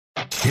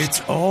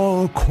It's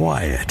all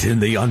quiet in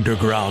the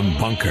underground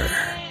bunker.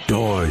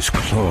 Doors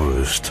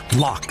closed,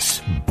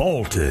 locks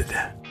bolted.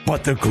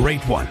 But the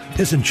Great One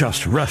isn't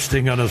just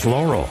resting on his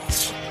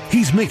laurels.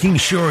 He's making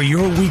sure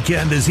your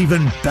weekend is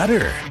even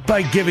better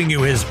by giving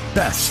you his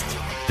best.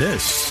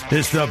 This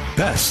is the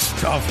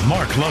best of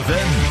Mark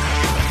Levin.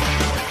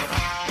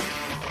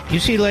 You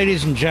see,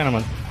 ladies and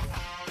gentlemen,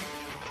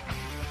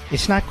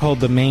 it's not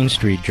called the Main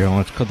Street Journal,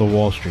 it's called the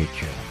Wall Street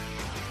Journal.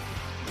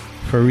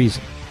 For a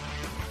reason.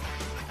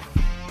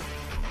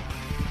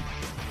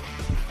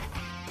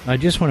 I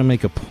just want to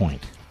make a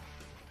point.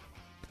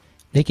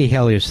 Nikki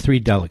Haley has 3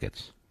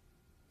 delegates.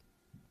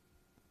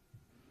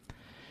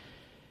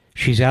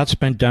 She's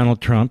outspent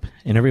Donald Trump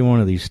in every one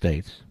of these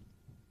states.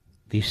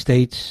 These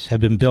states have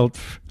been built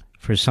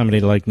for somebody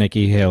like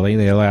Nikki Haley.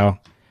 They allow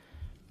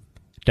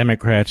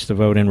Democrats to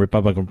vote in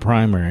Republican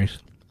primaries,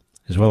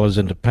 as well as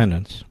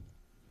independents.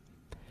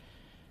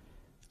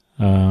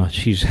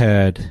 She's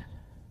had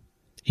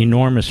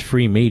enormous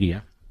free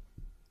media,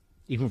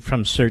 even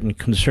from certain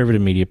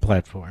conservative media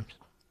platforms.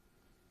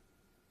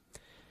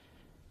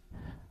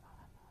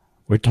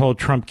 We're told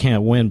Trump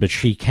can't win, but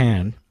she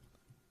can.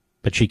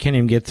 But she can't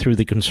even get through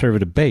the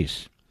conservative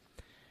base.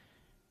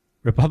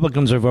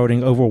 Republicans are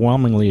voting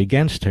overwhelmingly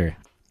against her.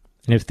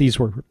 And if these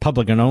were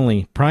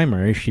Republican-only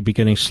primaries, she'd be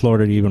getting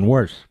slaughtered even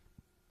worse.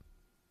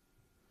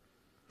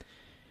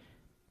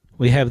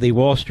 We have the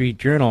Wall Street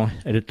Journal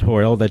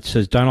editorial that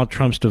says Donald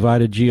Trump's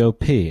divided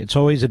GOP. It's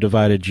always a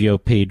divided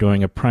GOP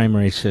during a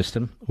primary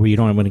system where you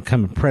don't have an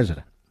incumbent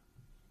president.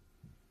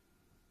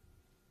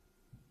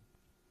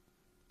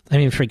 I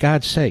mean, for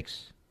God's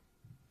sakes.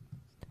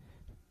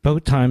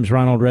 Both times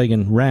Ronald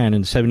Reagan ran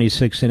in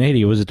 76 and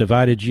 80, it was a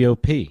divided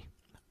GOP.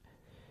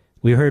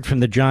 We heard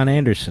from the John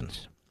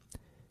Andersons,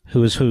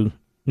 who is who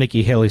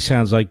Nikki Haley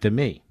sounds like to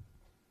me.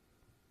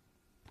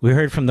 We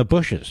heard from the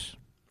Bushes.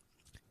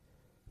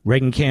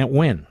 Reagan can't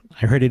win.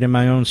 I heard it in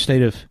my own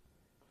state of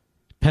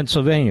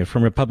Pennsylvania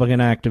from Republican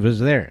activists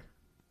there.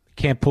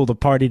 Can't pull the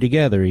party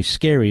together. He's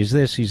scary. He's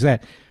this, he's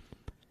that.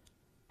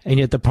 And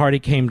yet the party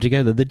came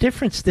together. The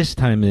difference this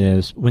time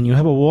is when you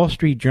have a Wall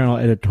Street Journal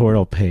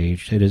editorial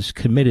page that is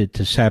committed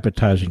to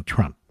sabotaging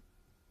Trump,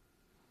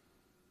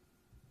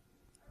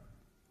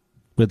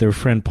 with their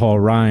friend Paul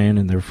Ryan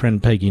and their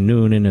friend Peggy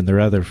Noonan and their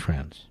other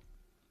friends.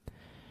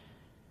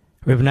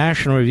 We have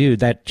National Review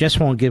that just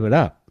won't give it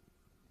up.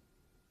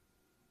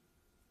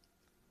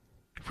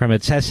 From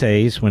its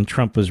essays when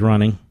Trump was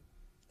running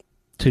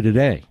to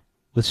today,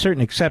 with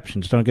certain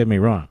exceptions, don't get me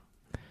wrong.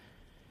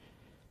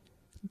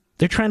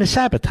 They're trying to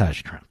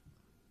sabotage Trump.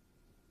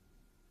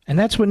 And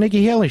that's what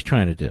Nikki Haley's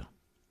trying to do.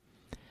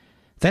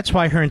 That's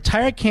why her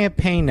entire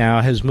campaign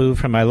now has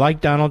moved from I like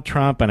Donald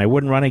Trump and I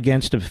wouldn't run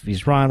against him if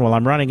he's run. Well,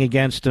 I'm running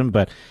against him,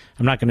 but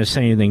I'm not going to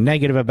say anything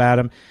negative about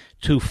him,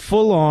 to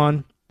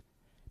full-on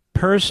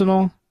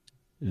personal,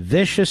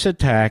 vicious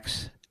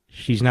attacks.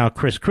 She's now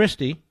Chris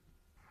Christie.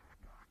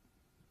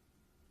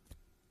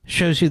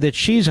 Shows you that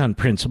she's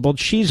unprincipled,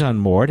 she's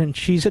unmoored, and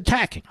she's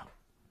attacking.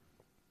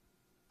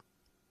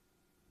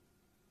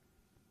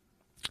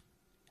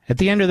 At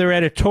the end of their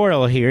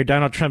editorial here,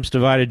 Donald Trump's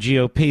divided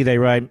GOP, they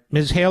write,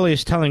 Ms. Haley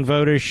is telling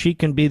voters she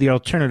can be the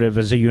alternative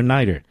as a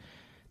uniter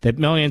that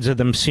millions of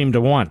them seem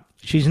to want.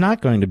 She's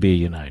not going to be a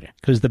uniter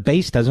because the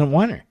base doesn't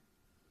want her.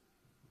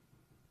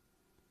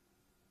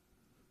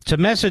 It's a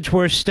message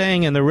worth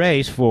staying in the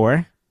race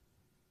for.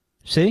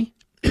 See?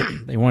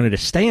 They wanted to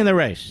stay in the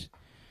race,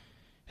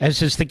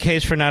 as is the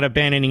case for not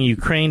abandoning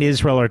Ukraine,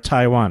 Israel, or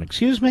Taiwan.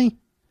 Excuse me?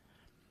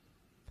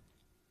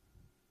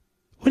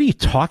 What are you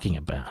talking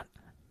about?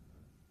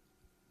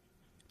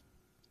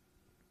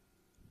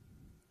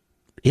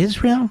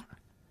 Israel?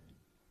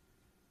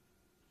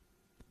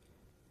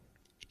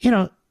 You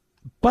know,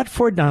 but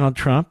for Donald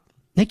Trump,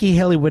 Nikki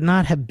Haley would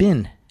not have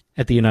been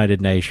at the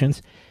United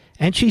Nations,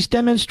 and she's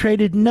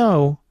demonstrated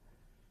no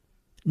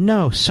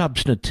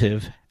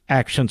substantive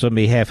actions on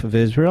behalf of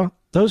Israel.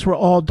 Those were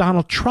all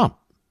Donald Trump.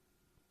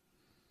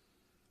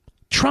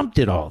 Trump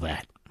did all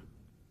that.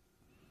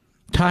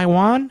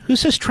 Taiwan? Who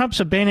says Trump's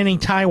abandoning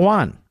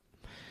Taiwan?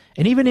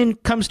 And even when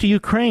it comes to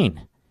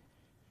Ukraine,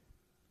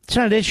 it's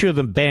not an issue of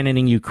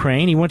abandoning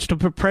Ukraine. He wants to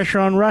put pressure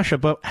on Russia.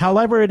 But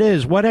however it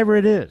is, whatever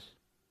it is,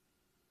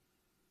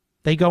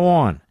 they go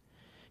on.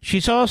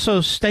 She's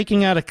also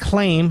staking out a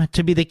claim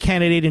to be the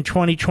candidate in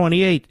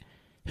 2028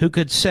 who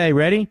could say,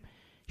 ready?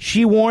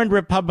 She warned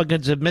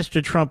Republicans if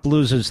Mr. Trump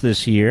loses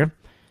this year,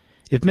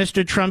 if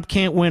Mr. Trump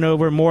can't win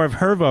over more of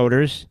her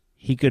voters,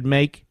 he could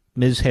make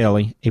Ms.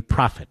 Haley a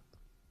prophet.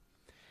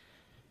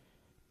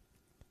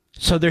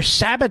 So they're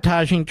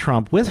sabotaging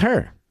Trump with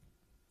her.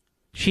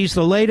 She's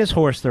the latest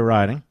horse they're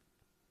riding.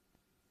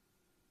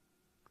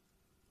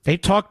 They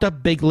talked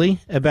up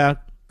bigly about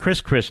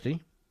Chris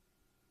Christie.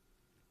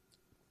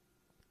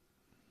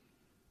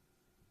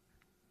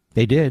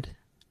 They did,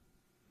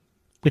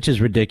 which is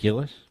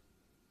ridiculous.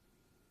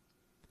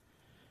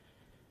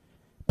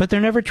 But they're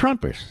never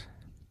Trumpers.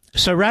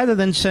 So rather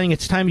than saying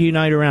it's time to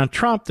unite around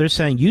Trump, they're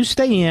saying you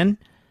stay in,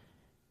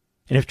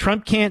 and if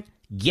Trump can't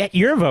get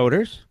your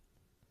voters,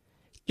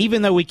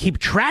 even though we keep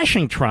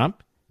trashing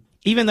Trump,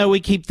 even though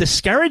we keep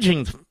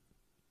discouraging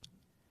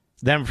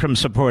them from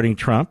supporting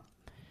Trump,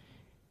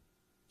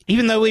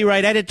 even though we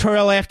write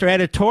editorial after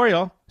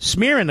editorial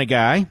smearing the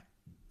guy,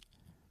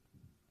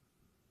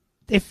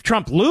 if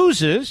Trump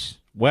loses,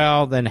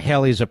 well, then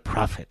Haley's a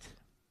prophet.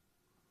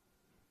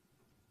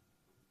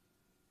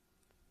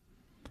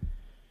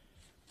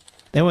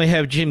 Then we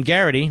have Jim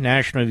Garrity,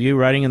 National Review,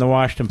 writing in the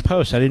Washington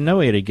Post. I didn't know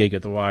he had a gig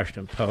at the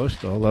Washington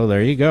Post, although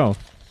there you go.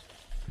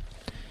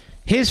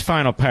 His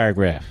final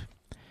paragraph.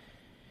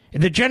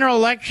 In the general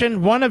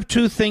election, one of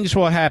two things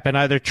will happen.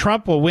 Either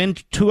Trump will win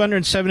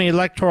 270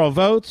 electoral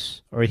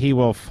votes, or he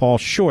will fall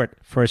short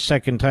for a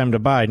second time to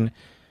Biden.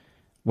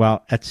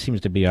 Well, that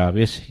seems to be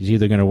obvious. He's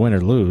either going to win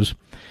or lose.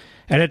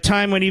 At a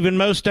time when even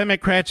most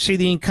Democrats see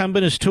the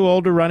incumbent is too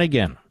old to run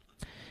again.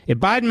 If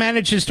Biden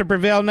manages to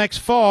prevail next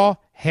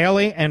fall,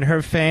 Haley and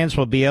her fans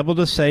will be able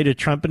to say to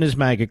Trump and his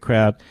MAGA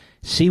crowd,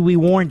 see, we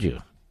warned you.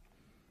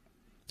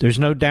 There's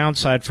no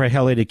downside for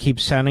Haley to keep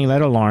sounding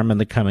that alarm in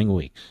the coming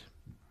weeks.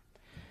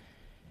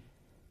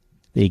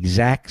 The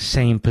exact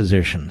same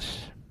positions,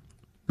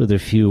 with a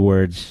few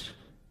words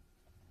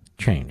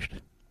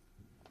changed.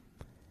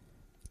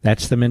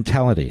 That's the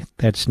mentality.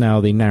 That's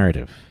now the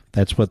narrative.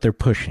 That's what they're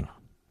pushing.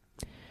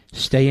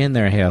 Stay in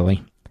there,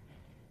 Haley.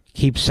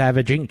 Keep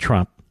savaging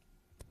Trump.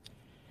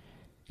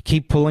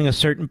 Keep pulling a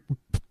certain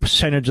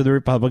percentage of the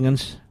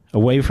Republicans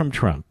away from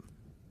Trump.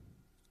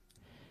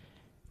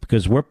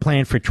 Because we're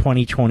playing for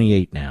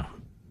 2028 now.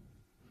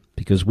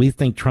 Because we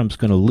think Trump's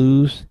going to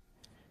lose.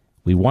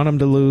 We want him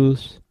to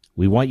lose.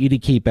 We want you to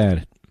keep at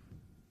it.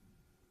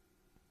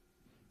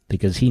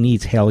 Because he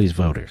needs Haley's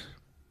voters.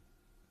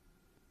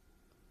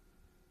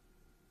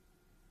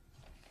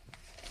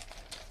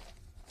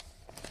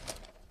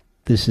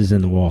 This is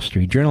in the Wall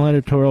Street Journal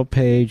editorial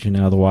page and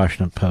now the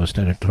Washington Post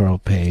editorial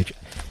page.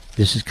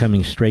 This is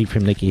coming straight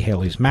from Nikki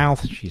Haley's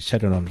mouth. She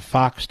said it on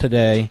Fox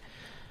today.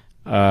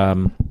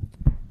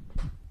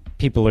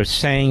 People are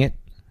saying it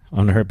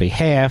on her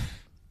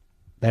behalf.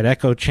 That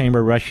echo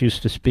chamber Rush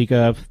used to speak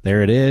of,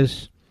 there it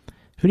is.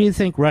 Who do you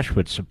think Rush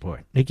would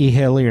support? Nikki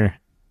Haley or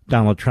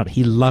Donald Trump?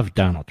 He loved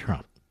Donald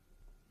Trump.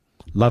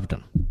 Loved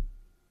him.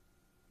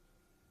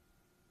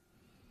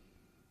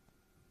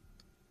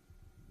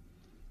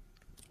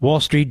 Wall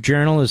Street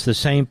Journal is the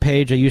same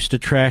page I used to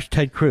trash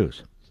Ted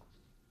Cruz.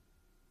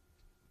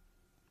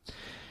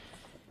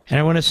 And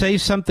I want to say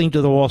something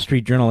to the Wall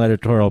Street Journal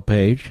editorial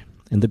page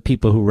and the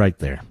people who write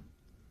there.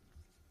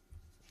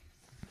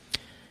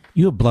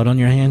 You have blood on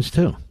your hands,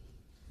 too.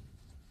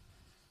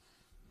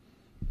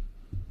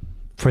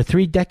 For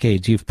 3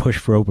 decades, you've pushed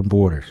for open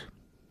borders.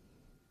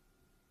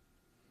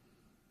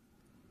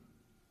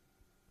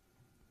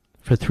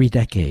 For 3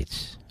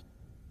 decades,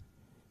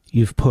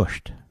 you've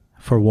pushed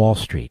for Wall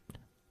Street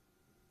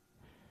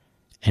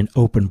and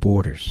open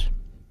borders.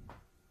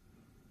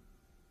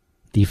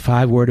 The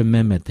 5-word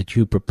amendment that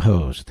you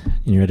proposed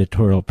in your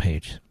editorial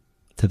page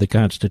to the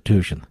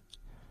Constitution.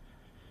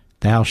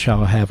 Thou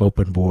shalt have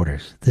open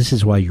borders. This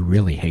is why you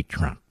really hate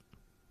Trump.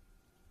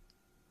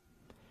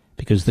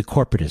 Because the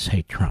corporatists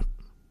hate Trump.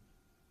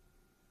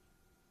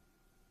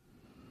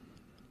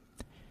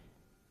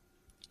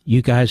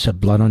 You guys have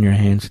blood on your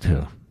hands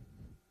too.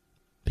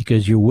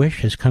 Because your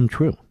wish has come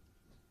true.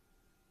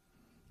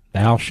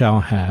 Thou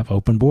shalt have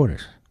open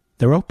borders.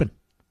 They're open.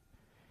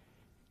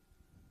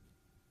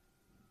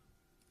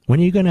 When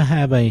are you going to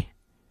have an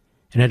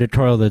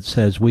editorial that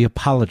says, we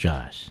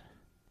apologize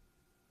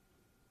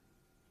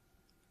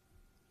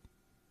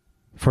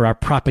for our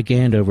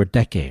propaganda over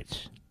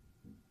decades,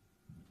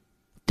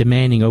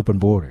 demanding open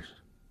borders?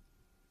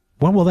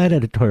 When will that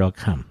editorial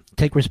come?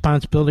 Take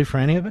responsibility for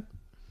any of it?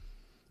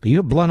 But you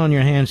have blood on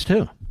your hands,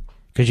 too,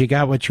 because you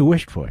got what you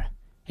wished for,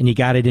 and you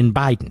got it in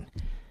Biden.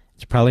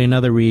 It's probably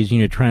another reason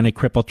you're trying to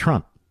cripple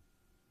Trump.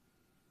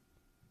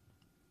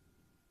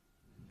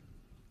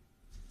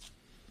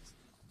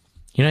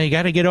 You know, you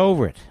got to get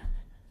over it.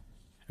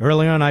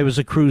 Early on, I was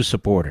a Cruz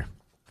supporter.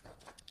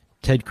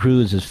 Ted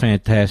Cruz is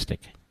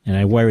fantastic, and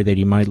I worry that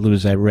he might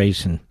lose that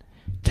race in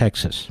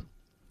Texas.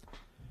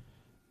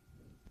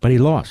 But he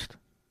lost.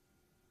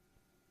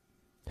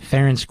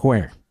 Fair and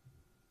square.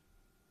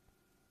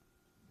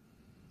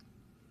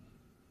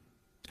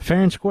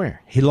 Fair and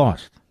square. He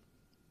lost.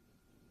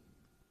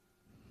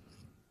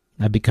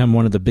 I've become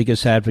one of the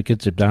biggest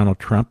advocates of Donald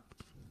Trump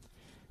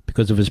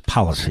because of his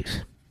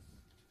policies.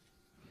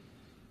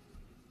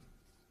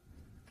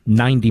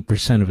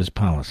 90% of his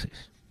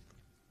policies,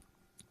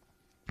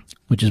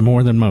 which is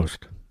more than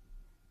most.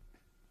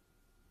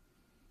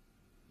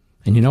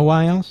 And you know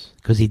why else?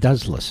 Because he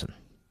does listen.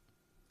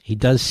 He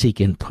does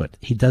seek input.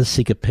 He does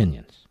seek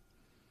opinions.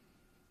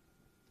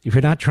 If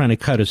you're not trying to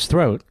cut his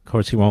throat, of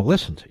course he won't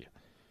listen to you.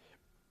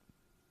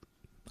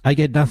 I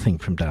get nothing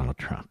from Donald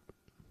Trump.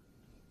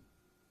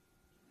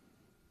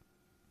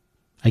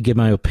 I give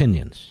my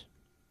opinions.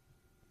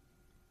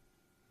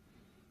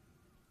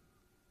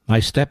 My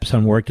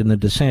stepson worked in the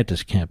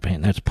DeSantis campaign.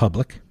 That's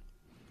public.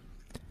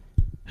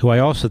 who I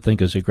also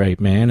think is a great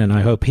man, and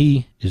I hope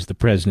he is the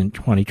president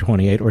in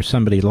 2028 or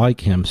somebody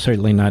like him,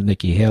 certainly not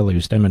Nikki Haley,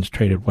 who's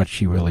demonstrated what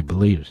she really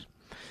believes.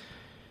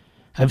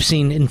 I've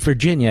seen in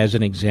Virginia, as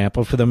an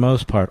example, for the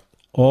most part,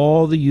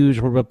 all the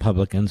usual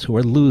Republicans who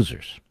are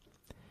losers.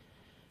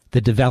 The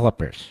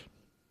developers,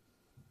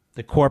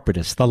 the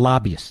corporatists, the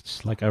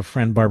lobbyists, like our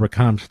friend Barbara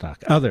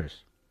Comstock,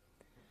 others.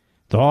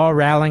 They're all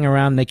rallying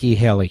around Nikki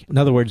Haley. In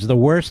other words, the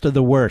worst of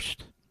the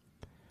worst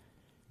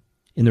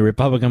in the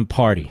Republican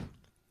Party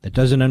that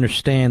doesn't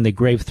understand the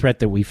grave threat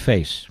that we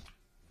face.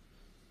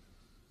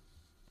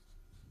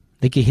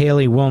 Nikki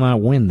Haley will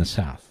not win the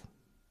South.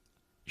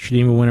 She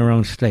didn't even win her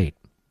own state.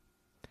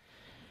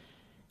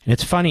 And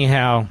it's funny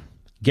how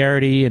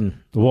Garrity and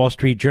the Wall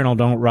Street Journal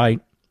don't write,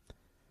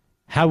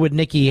 how would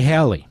Nikki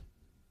Haley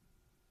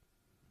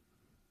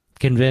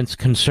convince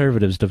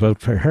conservatives to vote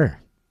for her?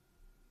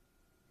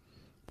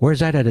 Where's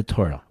that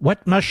editorial?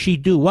 What must she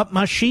do? What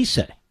must she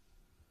say?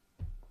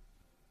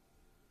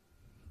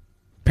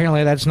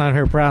 Apparently that's not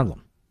her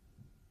problem.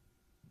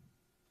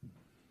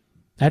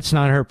 That's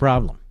not her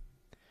problem.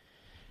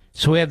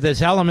 So we have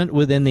this element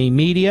within the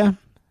media.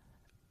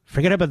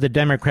 Forget about the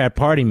Democrat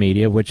Party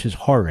media, which is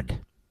horrid.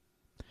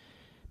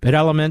 But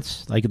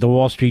elements like the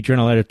Wall Street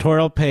Journal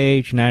editorial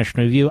page,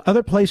 National Review,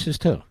 other places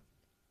too.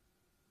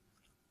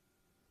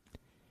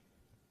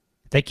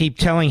 They keep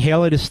telling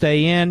Haley to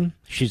stay in.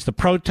 She's the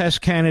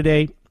protest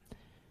candidate.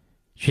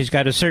 She's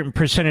got a certain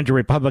percentage of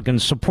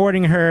Republicans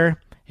supporting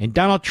her. And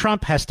Donald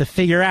Trump has to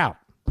figure out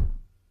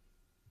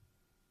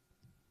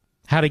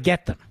how to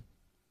get them.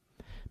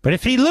 But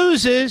if he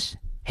loses,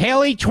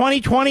 Haley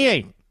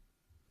 2028.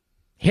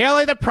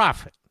 Haley the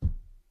prophet.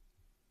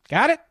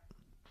 Got it?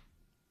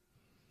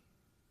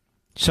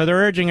 So they're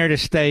urging her to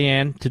stay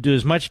in, to do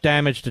as much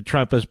damage to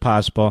Trump as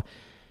possible.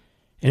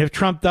 And if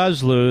Trump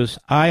does lose,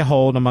 I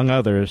hold, among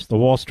others, the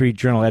Wall Street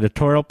Journal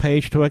editorial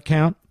page to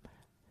account,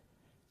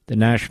 the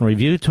National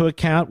Review to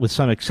account, with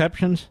some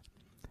exceptions,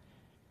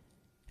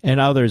 and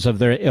others of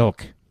their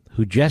ilk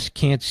who just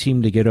can't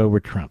seem to get over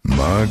Trump.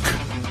 Mark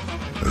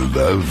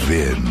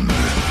Levin.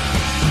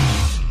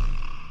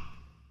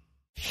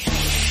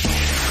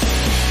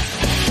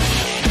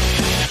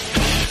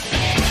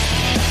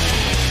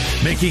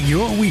 Making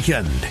your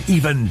weekend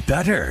even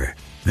better.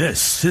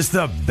 This is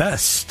the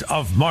best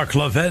of Mark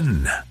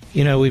Levin.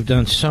 You know, we've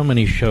done so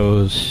many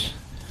shows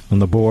on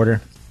the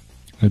border.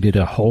 We did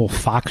a whole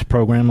Fox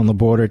program on the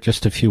border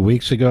just a few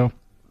weeks ago.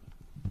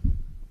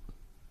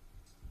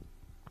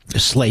 The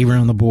slavery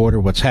on the border,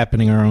 what's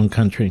happening in our own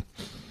country.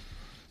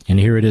 And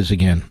here it is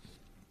again.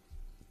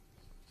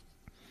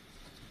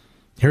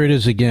 Here it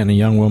is again, a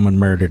young woman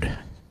murdered.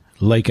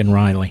 Laken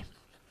Riley.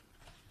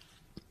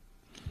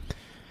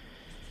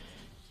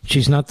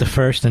 She's not the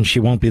first, and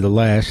she won't be the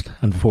last,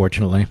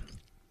 unfortunately.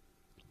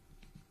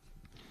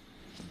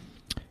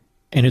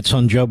 And it's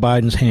on Joe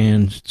Biden's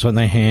hands. It's on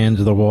the hands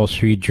of the Wall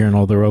Street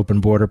Journal, their open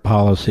border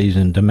policies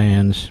and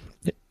demands.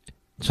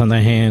 It's on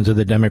the hands of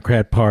the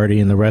Democrat Party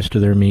and the rest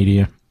of their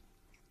media.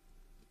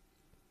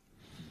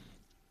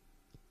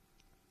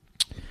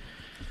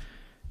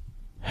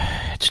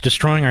 It's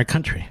destroying our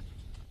country.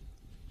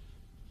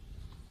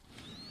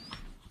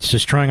 It's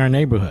destroying our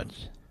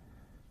neighborhoods.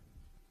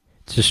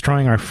 It's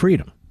destroying our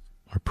freedom,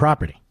 our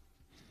property.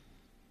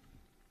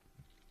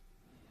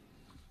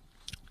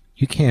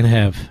 You can't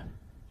have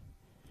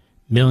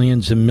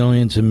millions and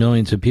millions and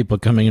millions of people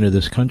coming into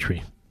this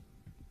country,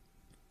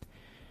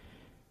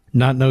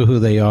 not know who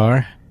they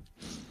are.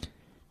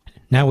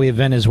 Now we have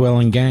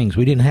Venezuelan gangs.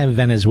 We didn't have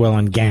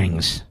Venezuelan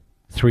gangs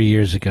 3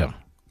 years ago,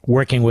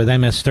 working with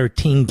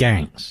MS-13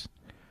 gangs.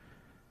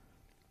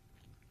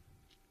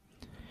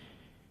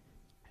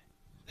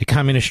 The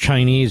communist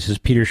Chinese, as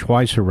Peter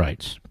Schweizer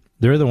writes,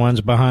 they're the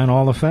ones behind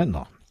all the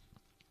fentanyl.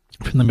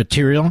 From the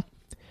material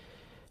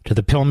to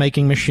the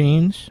pill-making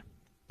machines,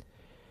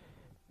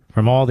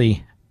 from all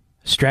the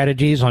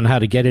strategies on how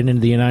to get it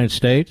into the United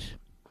States.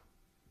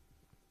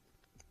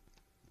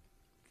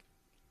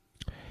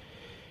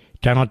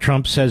 Donald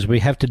Trump says we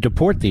have to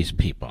deport these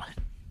people.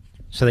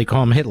 So they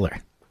call him Hitler.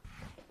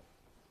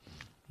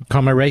 Call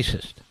him a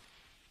racist.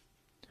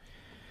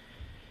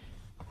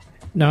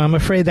 No, I'm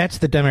afraid that's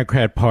the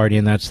Democrat Party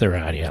and that's their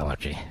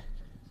ideology.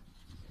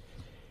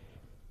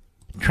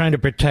 Trying to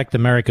protect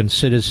American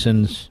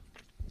citizens,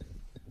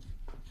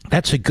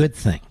 that's a good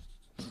thing.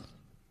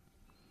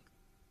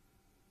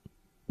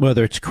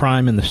 Whether it's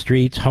crime in the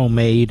streets,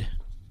 homemade,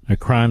 or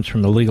crimes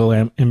from illegal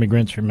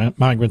immigrants or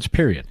migrants,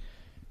 period.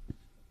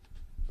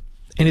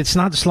 And it's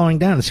not slowing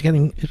down. It's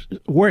getting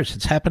worse.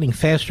 It's happening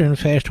faster and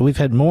faster. We've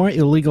had more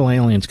illegal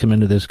aliens come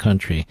into this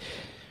country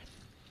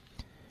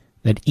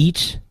than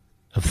each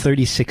of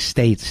 36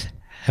 states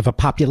have a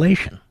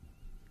population.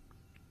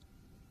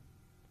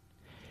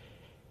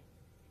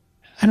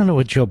 I don't know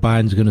what Joe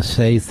Biden's going to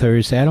say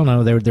Thursday. I don't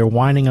know. They're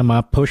winding him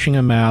up, pushing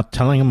him out,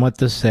 telling him what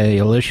to say.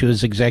 He'll issue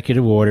his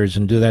executive orders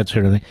and do that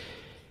sort of thing.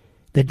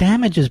 The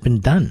damage has been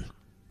done.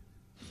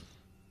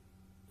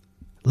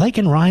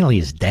 Laken Riley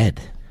is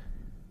dead.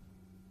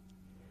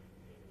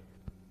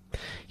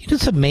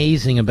 What's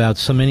amazing about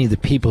so many of the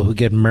people who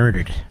get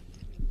murdered?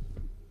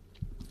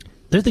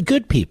 They're the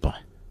good people.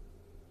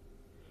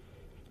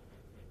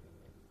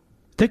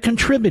 They're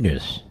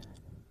contributors.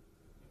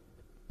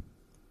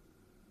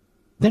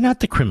 They're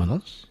not the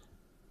criminals.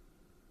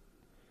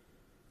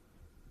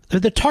 They're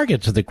the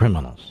targets of the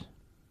criminals.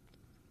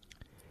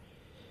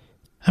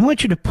 I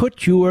want you to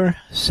put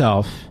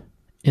yourself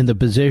in the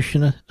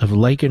position of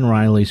Laken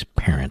Riley's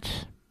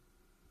parents.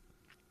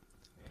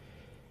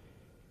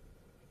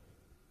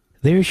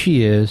 There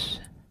she is,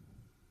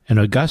 an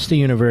Augusta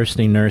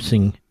University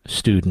nursing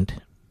student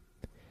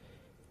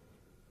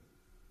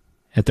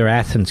at their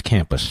Athens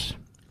campus.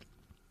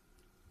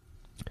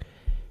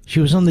 She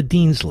was on the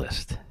dean's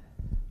list.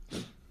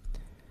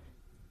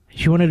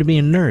 She wanted to be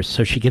a nurse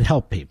so she could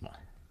help people.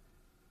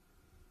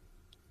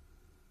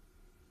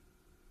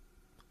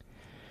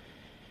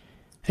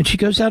 And she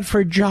goes out for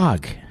a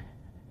jog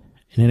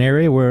in an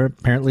area where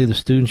apparently the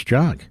students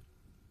jog.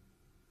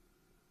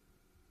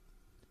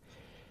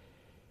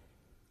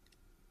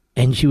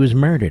 And she was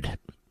murdered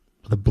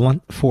with a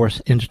blunt force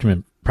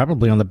instrument,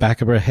 probably on the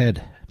back of her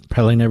head.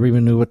 Probably never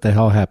even knew what the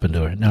hell happened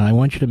to her. Now, I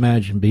want you to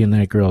imagine being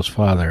that girl's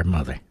father or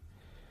mother.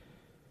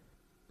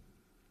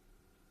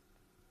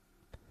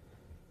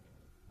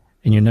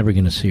 And you're never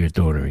going to see your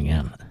daughter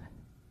again.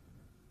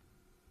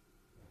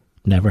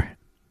 Never.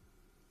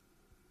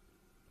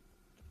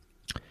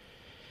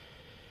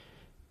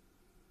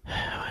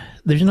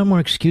 There's no more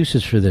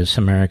excuses for this,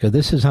 America.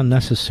 This is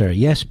unnecessary.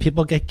 Yes,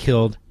 people get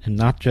killed, and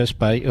not just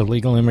by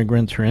illegal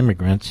immigrants or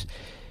immigrants,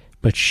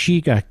 but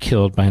she got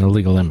killed by an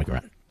illegal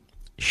immigrant.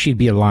 She'd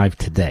be alive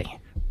today.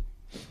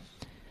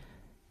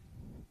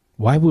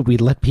 Why would we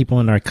let people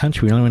in our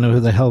country? We don't even know who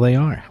the hell they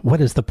are. What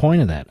is the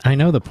point of that? I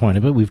know the point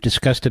of it. We've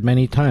discussed it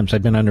many times.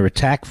 I've been under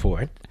attack for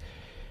it.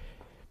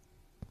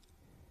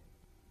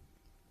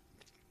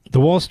 The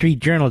Wall Street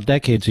Journal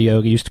decades ago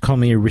used to call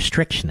me a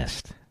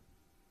restrictionist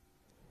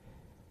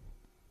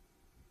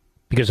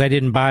because I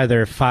didn't buy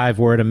their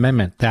 5-word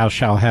amendment, thou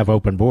shalt have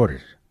open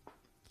borders.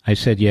 I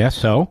said, yeah,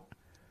 so?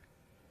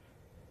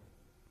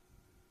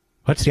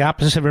 What's the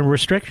opposite of a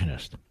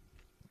restrictionist?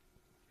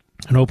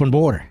 An open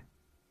border.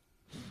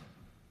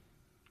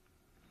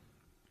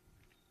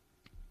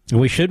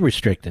 And we should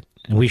restrict it.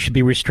 And we should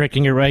be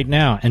restricting it right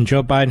now. And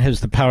Joe Biden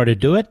has the power to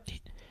do it.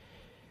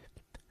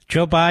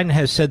 Joe Biden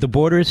has said the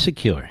border is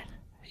secure.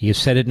 He has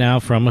said it now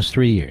for almost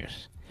 3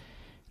 years.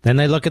 Then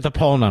they look at the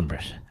poll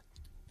numbers.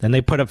 Then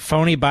they put up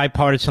phony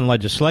bipartisan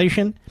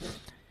legislation.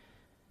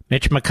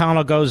 Mitch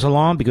McConnell goes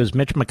along because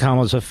Mitch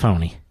McConnell is a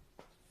phony.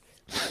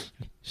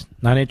 He's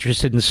not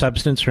interested in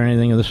substance or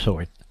anything of the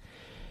sort.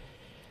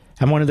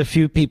 I'm one of the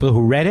few people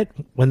who read it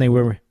when they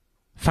were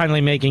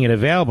finally making it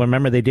available.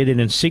 Remember, they did it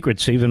in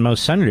secret, so even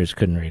most senators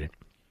couldn't read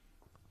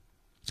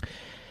it.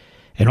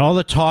 And all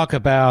the talk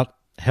about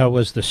how it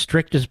was the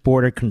strictest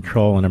border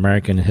control in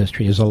American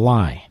history is a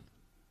lie.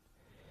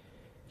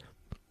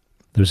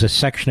 There was a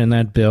section in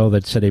that bill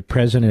that said a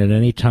president at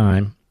any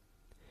time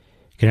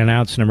can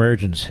announce an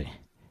emergency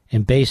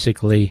and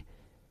basically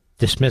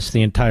dismiss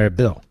the entire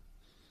bill.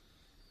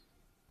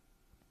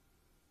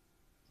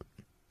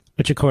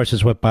 Which, of course,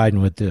 is what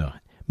Biden would do.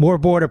 More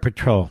border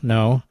patrol,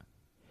 no.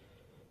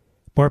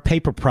 More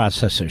paper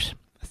processors,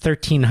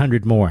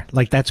 1,300 more.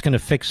 Like that's going to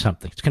fix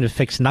something. It's going to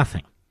fix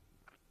nothing.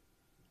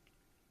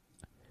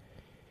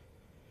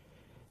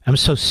 I'm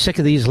so sick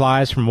of these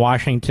lies from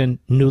Washington.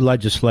 New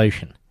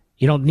legislation.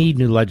 You don't need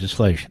new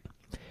legislation.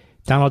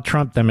 Donald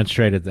Trump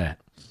demonstrated that.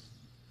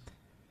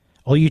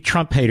 All you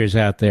Trump haters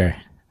out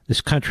there,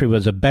 this country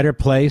was a better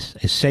place,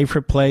 a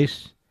safer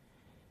place,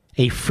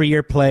 a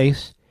freer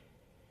place,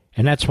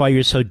 and that's why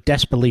you're so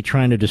desperately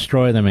trying to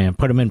destroy the man,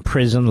 put him in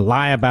prison,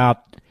 lie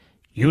about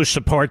you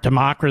support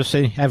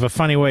democracy, have a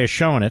funny way of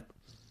showing it.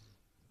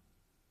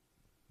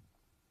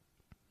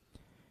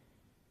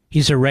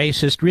 He's a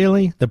racist,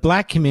 really? The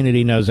black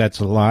community knows that's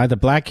a lie. The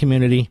black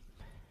community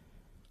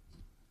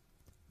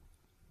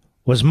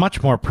was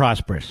much more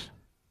prosperous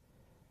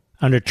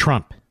under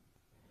Trump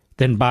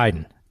than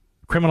Biden.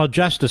 Criminal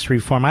justice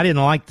reform, I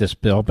didn't like this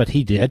bill, but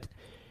he did.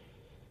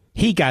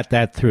 He got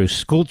that through.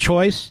 School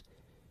choice,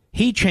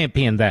 he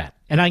championed that.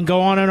 And I can go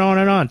on and on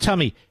and on. Tell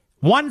me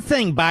one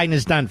thing Biden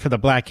has done for the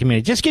black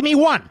community. Just give me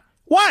one.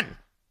 One.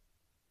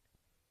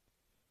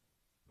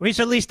 Where he's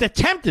at least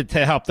attempted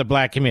to help the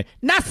black community.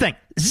 Nothing.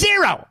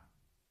 Zero.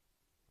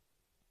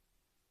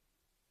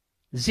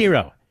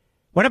 Zero.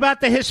 What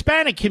about the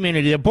Hispanic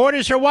community? The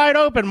borders are wide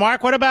open,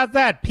 Mark. What about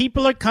that?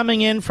 People are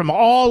coming in from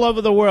all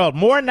over the world.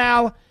 More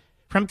now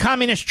from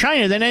communist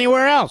China than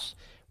anywhere else.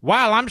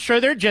 Wow, I'm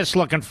sure they're just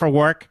looking for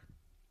work.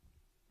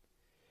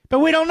 But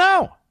we don't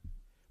know.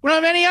 We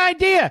don't have any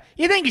idea.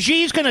 You think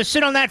Xi's going to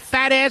sit on that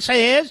fat ass of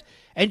his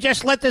and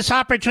just let this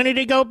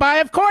opportunity go by?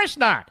 Of course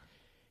not.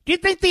 Do you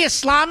think the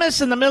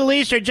Islamists in the Middle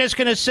East are just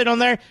going to sit on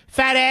their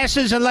fat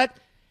asses and let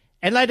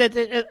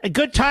a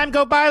good time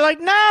go by?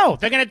 Like, no,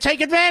 they're going to take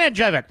advantage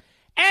of it.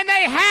 And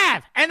they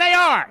have, and they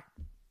are.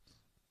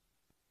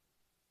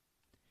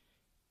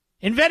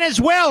 In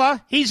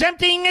Venezuela, he's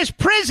emptying his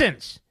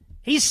prisons.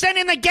 He's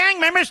sending the gang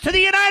members to the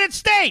United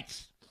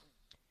States.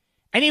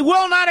 And he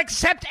will not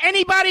accept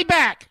anybody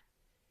back.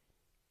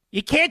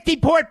 You can't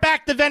deport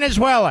back to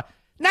Venezuela.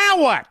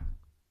 Now what?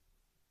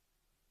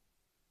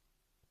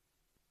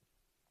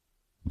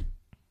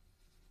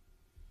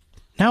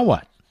 Now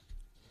what?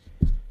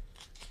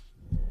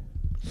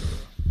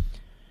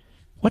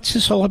 What's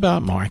this all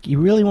about, Mark? You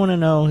really want to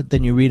know?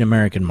 Then you read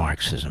American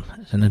Marxism.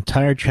 There's an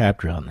entire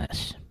chapter on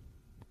this.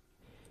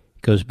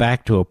 It goes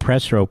back to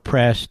oppressor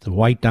oppressed, the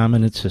white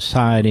dominant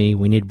society.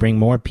 We need to bring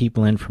more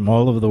people in from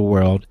all over the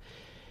world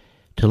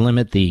to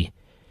limit the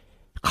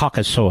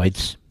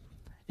Caucasoids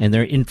and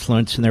their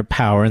influence and their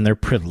power and their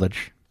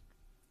privilege.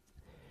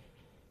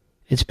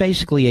 It's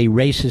basically a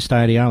racist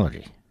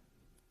ideology.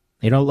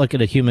 They don't look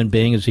at a human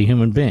being as a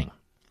human being.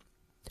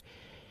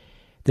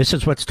 This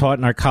is what's taught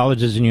in our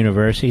colleges and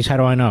universities. How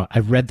do I know?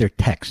 I've read their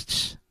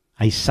texts.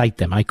 I cite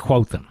them. I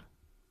quote them.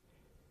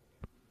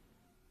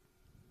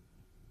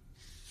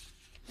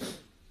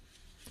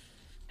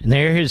 And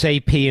here's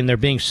AP, and they're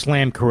being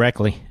slammed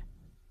correctly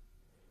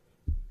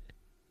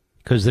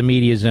because the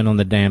media's in on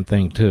the damn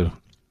thing, too.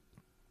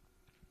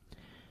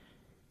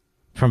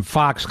 From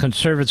Fox,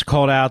 conservatives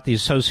called out the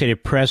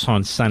Associated Press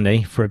on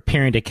Sunday for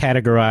appearing to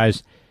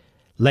categorize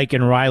Lake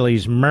and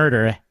Riley's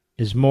murder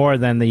as more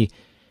than the,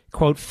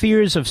 quote,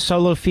 fears of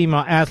solo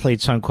female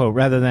athletes, unquote,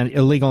 rather than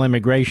illegal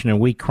immigration and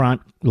weak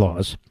crime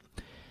laws.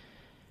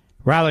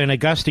 Riley, an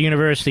Augusta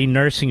University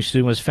nursing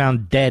student, was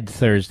found dead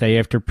Thursday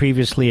after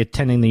previously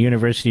attending the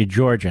University of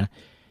Georgia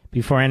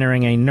before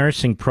entering a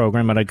nursing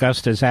program at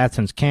Augusta's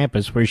Athens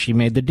campus where she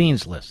made the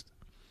dean's list.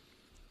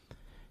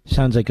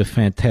 Sounds like a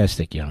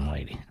fantastic young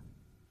lady.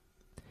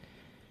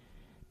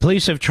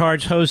 Police have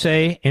charged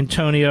Jose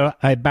Antonio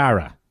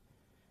Ibarra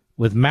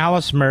with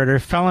malice murder,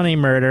 felony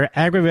murder,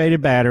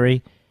 aggravated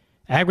battery,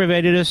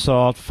 aggravated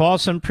assault,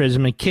 false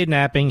imprisonment,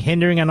 kidnapping,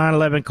 hindering a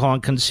 9/11 call,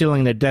 and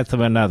concealing the death of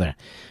another.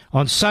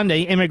 On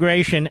Sunday,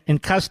 Immigration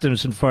and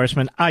Customs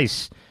Enforcement,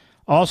 ICE,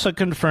 also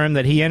confirmed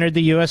that he entered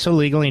the U.S.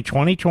 illegally in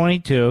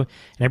 2022 and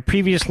had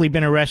previously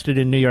been arrested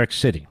in New York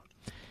City.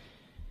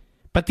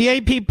 But the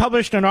AP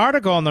published an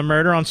article on the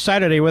murder on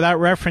Saturday without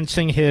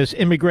referencing his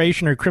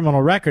immigration or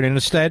criminal record, and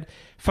instead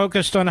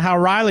focused on how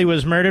Riley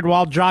was murdered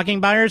while jogging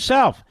by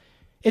herself.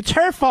 It's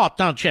her fault,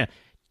 don't you?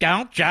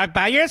 Don't jog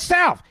by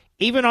yourself.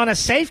 Even on a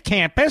safe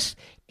campus,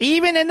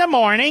 even in the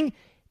morning,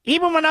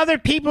 even when other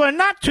people are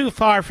not too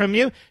far from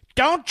you,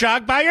 don't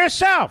jog by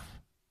yourself.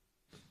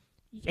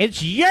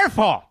 It's your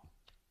fault.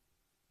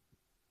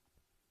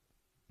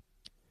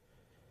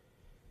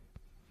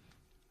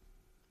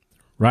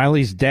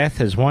 Riley's death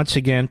has once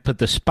again put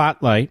the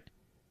spotlight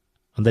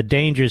on the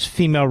dangers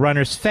female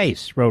runners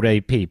face, wrote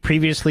AP.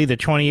 Previously, the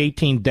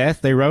 2018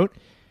 death, they wrote,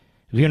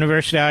 of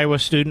University of Iowa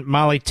student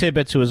Molly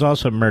Tibbetts, who was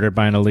also murdered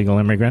by an illegal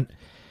immigrant,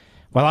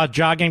 while out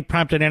jogging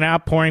prompted an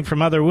outpouring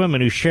from other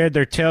women who shared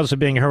their tales of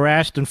being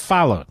harassed and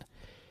followed.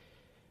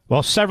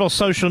 While several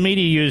social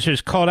media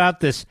users called out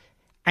this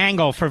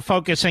angle for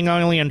focusing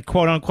only on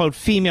quote-unquote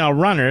female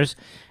runners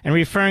and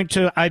referring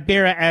to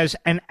Ibarra as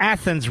an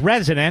Athens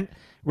resident,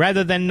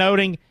 rather than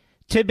noting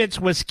Tibbetts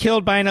was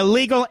killed by an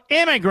illegal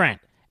immigrant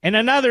and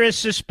another is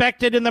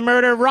suspected in the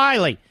murder of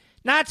Riley.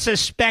 Not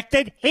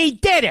suspected, he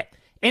did it.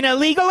 An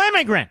illegal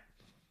immigrant.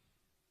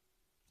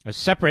 A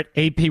separate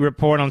AP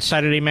report on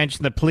Saturday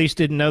mentioned the police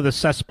didn't know the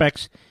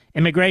suspect's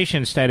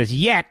immigration status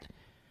yet,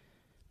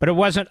 but it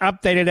wasn't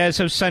updated as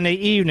of Sunday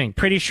evening.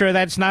 Pretty sure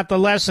that's not the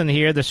lesson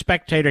here, the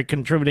Spectator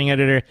contributing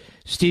editor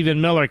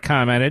Stephen Miller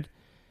commented.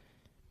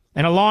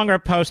 In a longer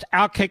post,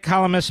 Outkick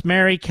columnist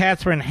Mary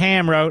Catherine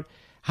Ham wrote,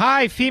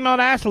 "Hi,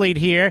 female athlete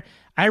here.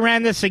 I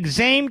ran this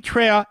exam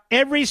trail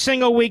every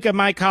single week of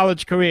my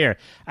college career.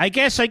 I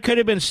guess I could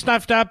have been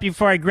snuffed out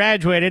before I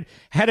graduated,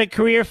 had a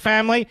career,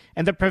 family,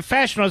 and the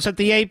professionals at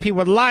the AP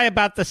would lie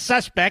about the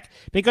suspect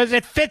because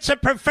it fits a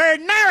preferred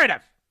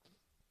narrative."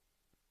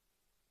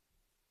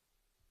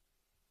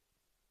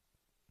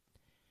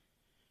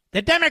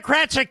 The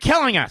Democrats are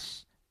killing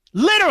us.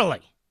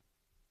 Literally.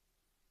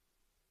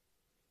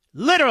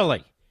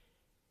 Literally.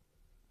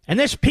 And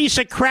this piece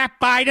of crap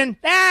Biden,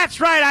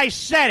 that's right, I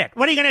said it.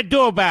 What are you going to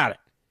do about it?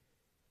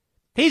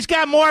 He's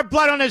got more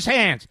blood on his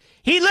hands.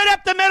 He lit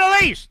up the Middle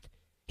East.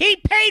 He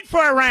paid for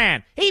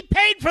Iran. He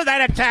paid for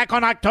that attack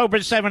on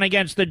October 7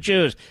 against the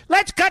Jews.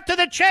 Let's cut to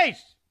the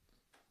chase.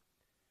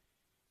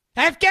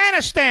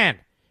 Afghanistan,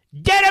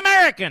 dead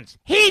Americans.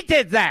 He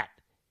did that.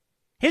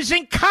 His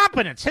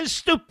incompetence, his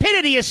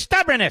stupidity, his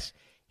stubbornness.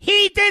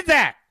 He did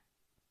that.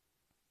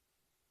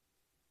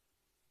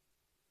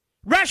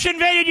 Russia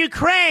invaded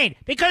Ukraine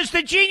because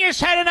the genius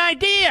had an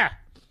idea.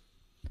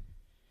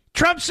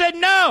 Trump said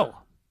no.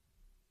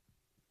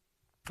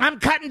 I'm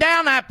cutting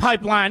down that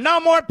pipeline. No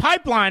more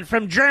pipeline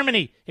from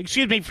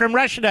from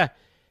Russia to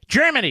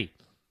Germany.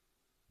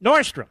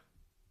 Nordstrom.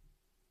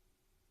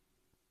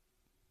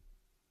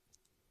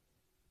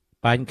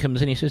 Biden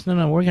comes in, he says,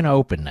 no, we're going to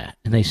open that.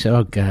 And they say,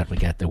 oh, God, we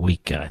got the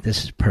weak guy.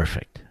 This is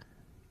perfect.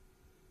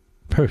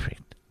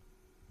 Perfect.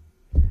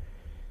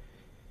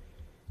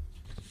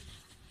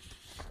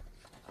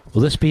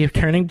 Will this be a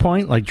turning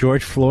point like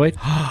George Floyd?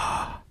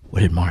 What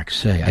did Mark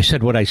say? I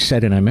said what I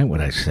said and I meant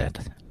what I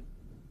said.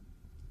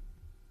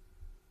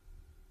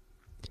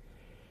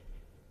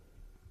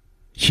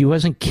 She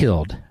wasn't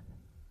killed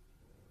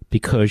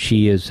because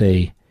she is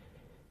a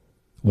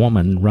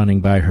woman running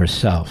by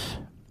herself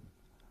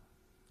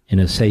in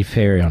a safe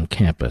area on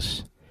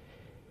campus.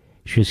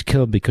 She was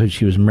killed because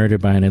she was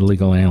murdered by an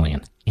illegal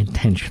alien,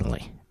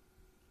 intentionally.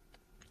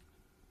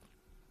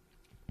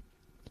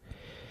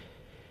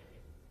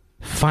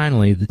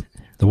 Finally,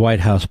 the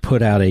White House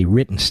put out a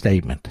written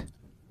statement.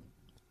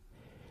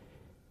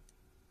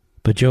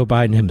 But Joe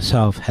Biden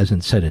himself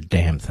hasn't said a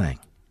damn thing.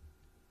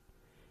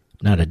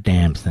 Not a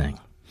damn thing.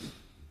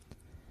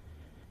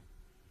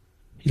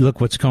 You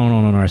look what's going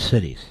on in our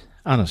cities,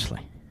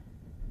 honestly.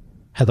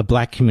 How the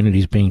black community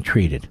is being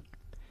treated.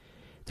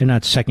 They're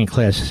not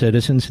second-class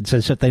citizens. It's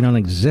as if they don't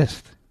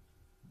exist.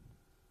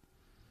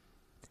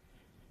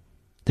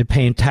 They're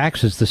paying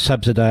taxes to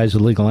subsidize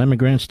illegal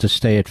immigrants to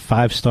stay at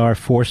 5-star,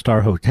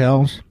 4-star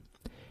hotels,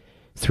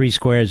 3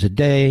 squares a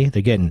day.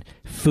 They're getting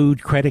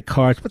food, credit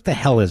cards. What the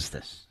hell is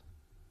this?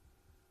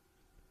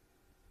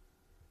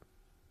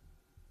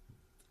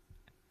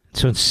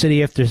 So in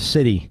city after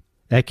city,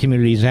 that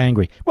community is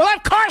angry. Well,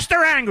 of course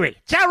they're angry.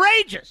 It's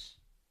outrageous.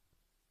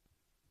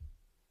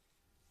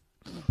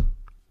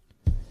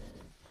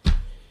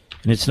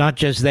 And it's not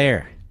just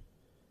there.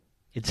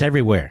 It's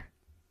everywhere.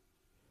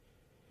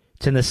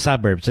 It's in the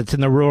suburbs. It's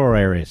in the rural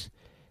areas.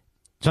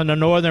 It's on the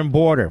northern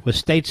border with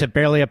states that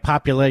barely have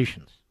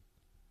populations.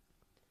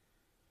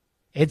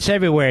 It's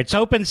everywhere. It's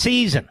open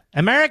season.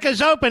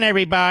 America's open,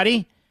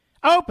 everybody.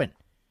 Open.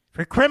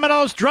 For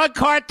criminals, drug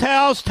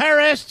cartels,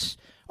 terrorists,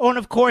 and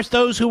of course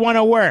those who want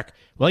to work.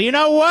 Well, you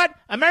know what?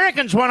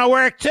 Americans want to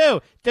work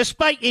too,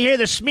 despite you hear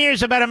the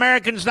smears about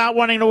Americans not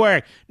wanting to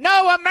work.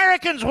 No,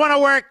 Americans want to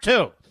work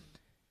too.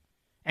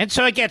 And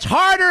so it gets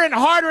harder and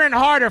harder and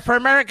harder for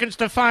Americans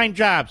to find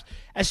jobs,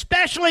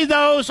 especially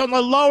those on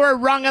the lower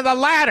rung of the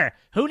ladder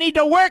who need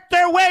to work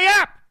their way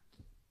up.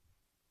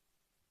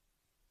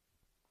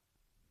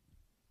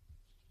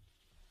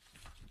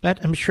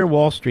 But I'm sure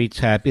Wall Street's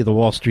happy, the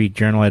Wall Street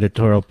Journal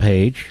editorial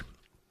page,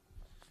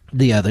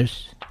 the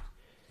others,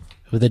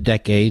 over the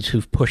decades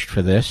who've pushed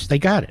for this, they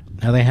got it.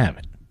 Now they have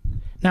it.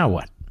 Now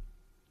what?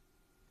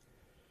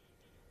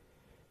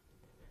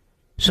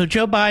 So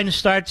Joe Biden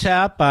starts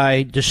out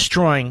by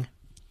destroying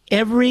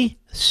every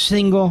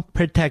single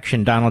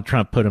protection Donald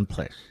Trump put in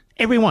place.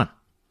 Every one.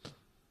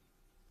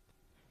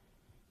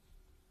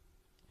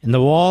 And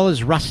the wall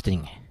is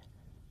rusting.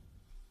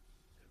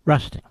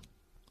 Rusting.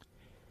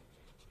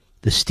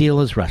 The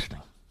steel is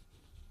rusting.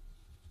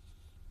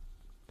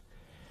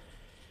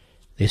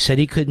 They said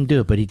he couldn't do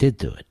it, but he did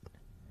do it.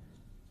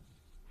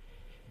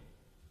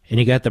 And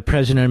he got the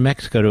president of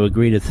Mexico to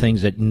agree to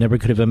things that you never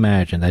could have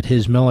imagined, that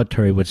his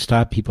military would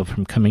stop people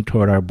from coming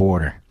toward our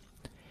border,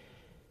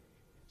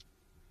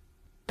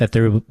 that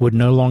there would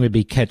no longer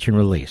be catch and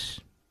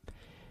release,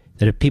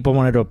 that if people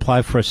wanted to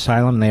apply for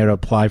asylum, they had to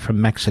apply from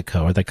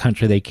Mexico or the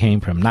country they came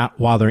from, not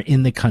while they're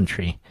in the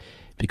country,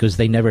 because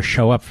they never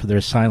show up for their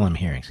asylum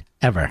hearings,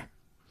 ever.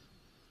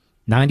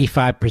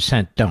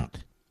 95% don't.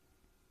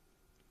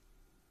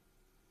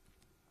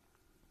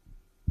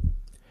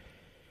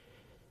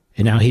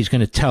 And now he's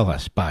going to tell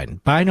us,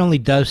 Biden. Biden only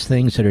does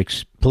things that are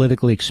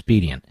politically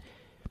expedient.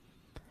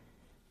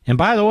 And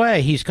by the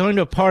way, he's going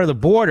to a part of the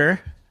border.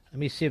 Let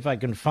me see if I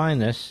can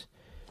find this.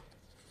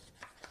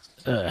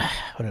 What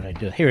did I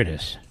do? Here it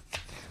is.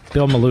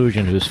 Bill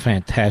Malugin, who's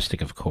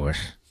fantastic, of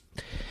course.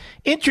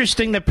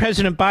 Interesting that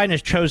President Biden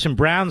has chosen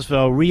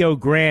Brownsville, Rio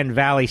Grande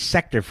Valley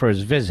sector for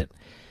his visit.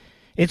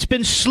 It's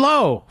been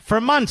slow for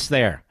months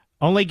there,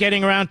 only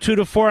getting around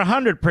 200 to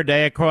 400 per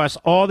day across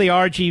all the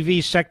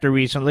RGV sector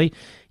recently.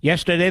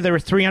 Yesterday, there were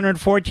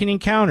 314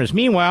 encounters.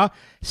 Meanwhile,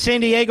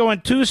 San Diego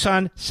and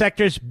Tucson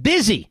sectors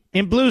busy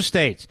in blue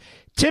states,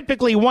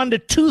 typically 1,000 to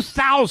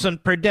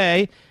 2,000 per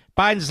day.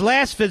 Biden's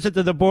last visit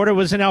to the border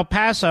was in El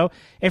Paso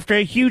after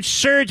a huge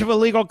surge of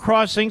illegal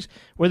crossings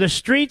where the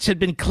streets had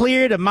been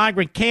cleared of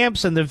migrant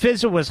camps and the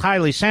visit was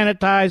highly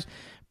sanitized.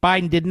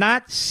 Biden did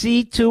not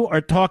see to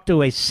or talk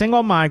to a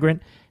single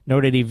migrant,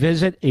 nor did he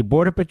visit a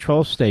Border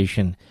Patrol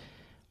station.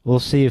 We'll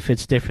see if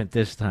it's different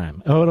this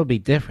time. Oh, it'll be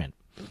different.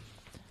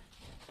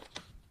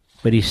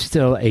 But he's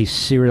still a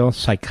serial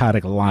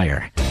psychotic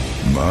liar.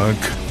 Mark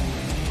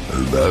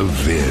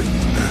Levin.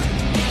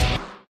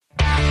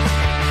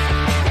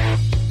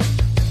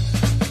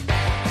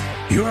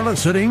 You're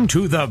listening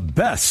to the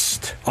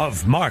best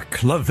of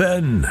Mark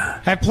Levin.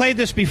 I played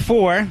this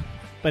before,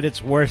 but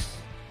it's worth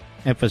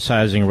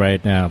emphasizing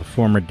right now. The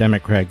former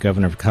Democrat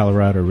governor of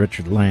Colorado,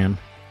 Richard Lamb,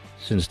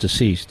 since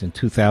deceased in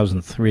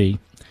 2003,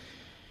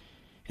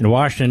 in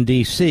Washington,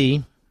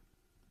 D.C.,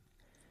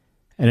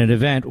 at an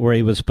event where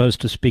he was supposed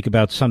to speak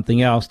about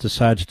something else,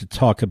 decides to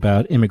talk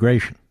about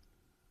immigration.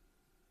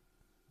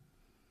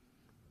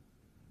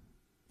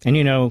 And,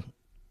 you know,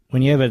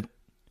 when you have a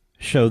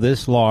show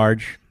this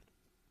large,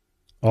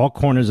 all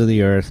corners of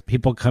the earth,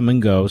 people come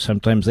and go.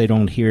 Sometimes they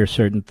don't hear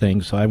certain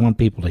things, so I want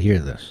people to hear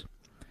this.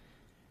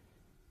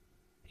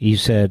 He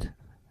said,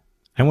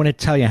 I want to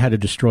tell you how to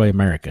destroy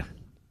America.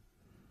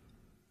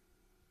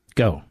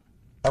 Go.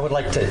 I would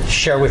like to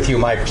share with you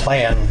my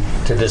plan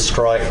to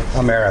destroy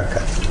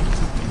America.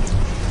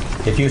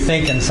 If you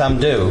think, and some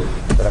do,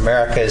 that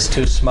America is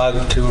too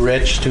smug, too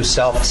rich, too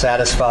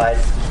self-satisfied,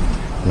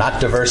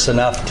 not diverse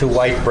enough, too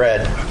white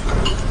bread,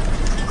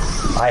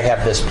 I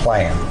have this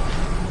plan.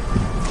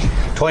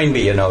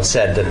 Toynbee,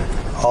 said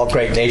that all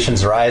great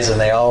nations rise and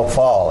they all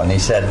fall. And he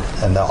said,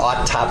 and the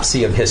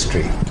autopsy of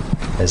history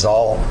is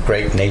all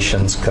great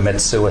nations commit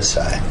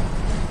suicide.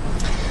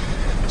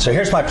 So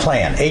here's my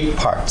plan, 8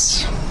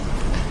 parts.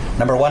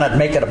 Number 1, I'd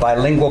make it a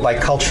bilingual,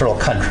 bicultural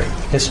country.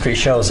 History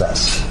shows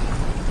us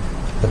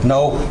that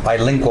no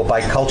bilingual,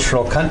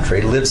 bicultural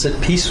country lives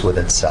at peace with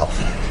itself.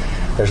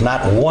 There's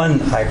not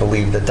one, I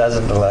believe, that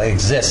doesn't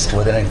exist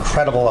with an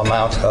incredible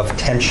amount of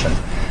tension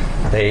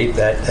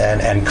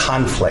and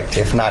conflict,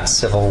 if not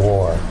civil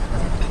war.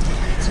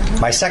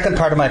 My second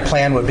part of my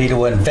plan would be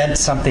to invent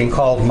something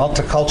called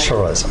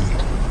multiculturalism.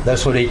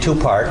 This would be 2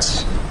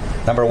 parts.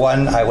 Number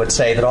 1, I would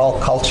say that all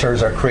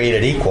cultures are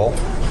created equal.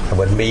 It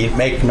would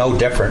make no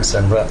difference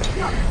and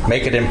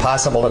make it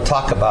impossible to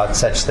talk about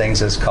such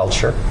things as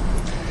culture.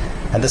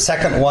 And the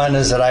second one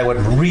is that I would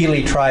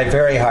really try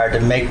very hard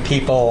to make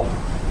people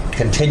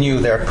continue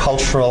their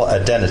cultural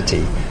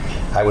identity.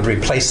 I would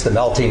replace the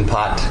melting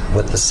pot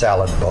with the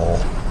salad bowl.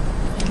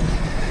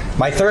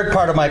 My third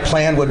part of my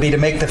plan would be to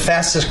make the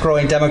fastest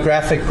growing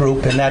demographic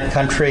group in that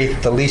country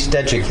the least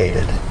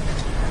educated.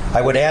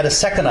 I would add a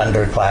second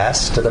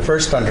underclass to the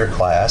first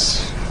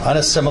underclass,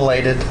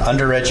 unassimilated,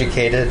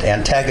 undereducated,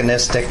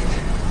 antagonistic,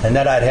 and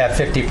then I'd have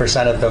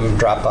 50% of them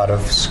drop out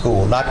of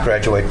school, not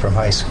graduate from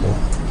high school.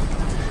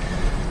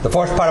 The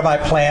fourth part of my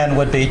plan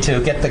would be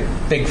to get the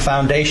big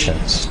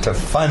foundations to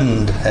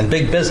fund, and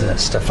big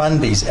business to fund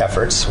these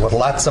efforts with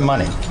lots of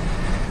money.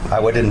 I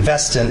would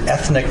invest in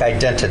ethnic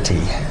identity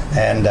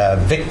and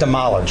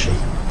victimology.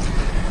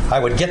 I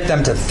would get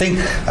them to think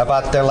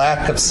about their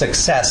lack of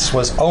success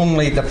was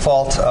only the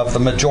fault of the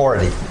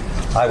majority.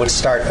 I would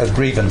start a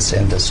grievance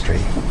industry.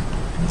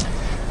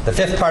 The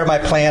fifth part of my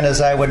plan is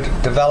I would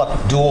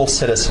develop dual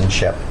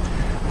citizenship.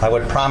 I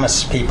would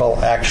promise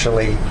people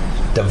actually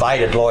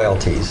divided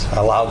loyalties,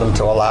 allow them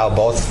to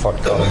vote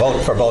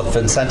for both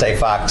Vicente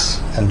Fox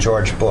and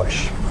George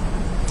Bush.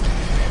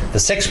 The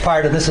sixth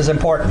part, and this is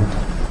important,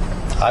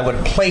 I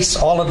would place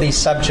all of these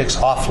subjects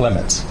off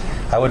limits.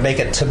 I would make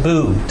it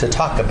taboo to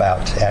talk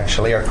about,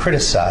 actually, or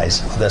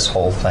criticize this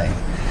whole thing.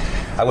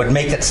 I would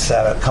make it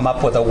come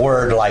up with a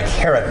word like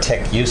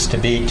heretic used to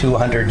be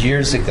 200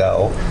 years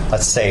ago.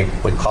 Let's say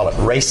we'd call it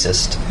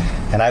racist.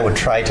 And I would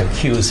try to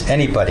accuse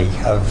anybody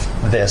of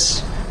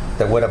this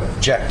that would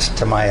object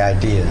to my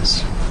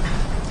ideas.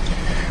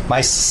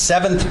 My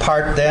seventh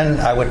part, then,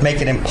 I would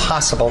make it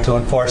impossible to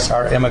enforce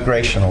our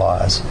immigration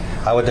laws.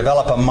 I would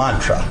develop a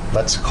mantra,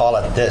 let's call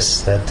it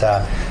this,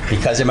 that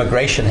because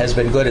immigration has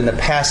been good in the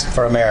past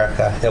for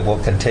America, it will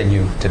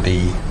continue to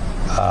be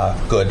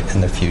good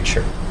in the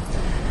future.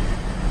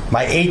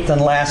 My eighth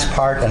and last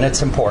part, and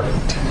it's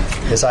important,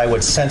 is I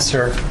would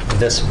censor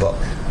this book.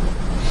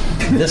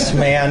 This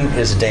man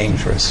is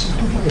dangerous.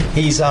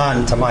 He's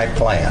on to my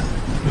plan.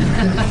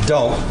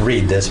 Don't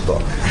read this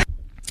book.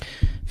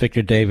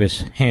 Victor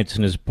Davis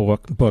Hanson's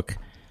book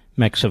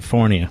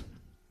Mexifornia.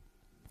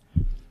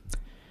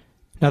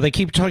 Now, they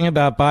keep talking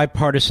about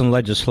bipartisan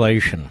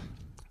legislation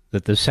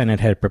that the Senate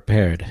had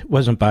prepared. It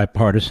wasn't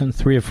bipartisan.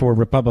 3 or 4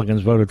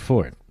 Republicans voted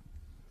for it.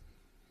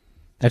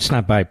 That's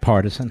not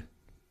bipartisan.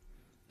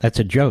 That's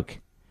a joke.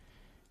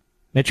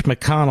 Mitch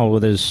McConnell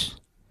with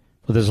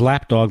his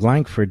lapdog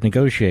Langford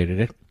negotiated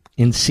it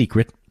in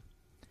secret.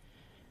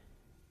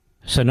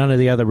 So none of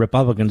the other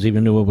Republicans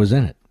even knew what was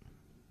in it.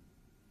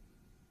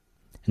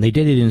 And they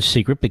did it in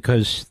secret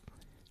because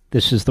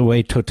this is the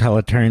way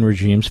totalitarian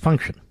regimes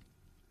function.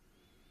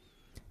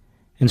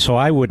 And so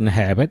I wouldn't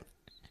have it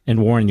and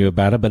warn you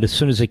about it, but as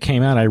soon as it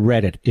came out, I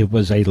read it. It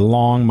was a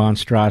long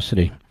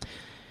monstrosity.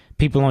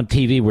 People on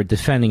TV were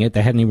defending it.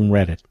 They hadn't even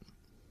read it.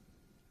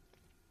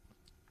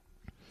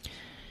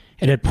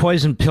 It had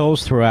poison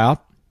pills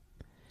throughout.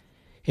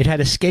 It had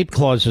escape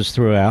clauses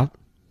throughout.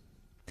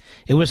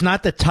 It was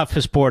not the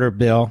toughest border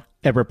bill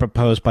ever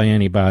proposed by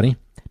anybody,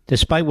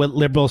 despite what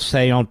liberals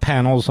say on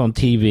panels on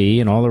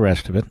TV and all the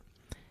rest of it.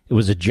 It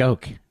was a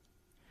joke.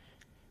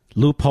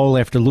 Loophole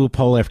after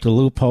loophole after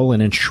loophole,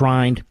 and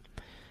enshrined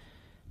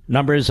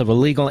numbers of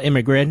illegal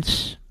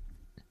immigrants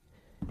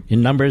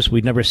in numbers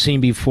we'd never seen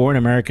before in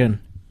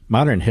American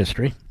modern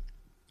history.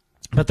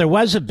 But there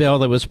was a bill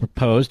that was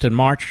proposed on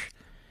May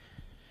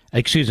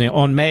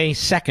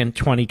 2nd,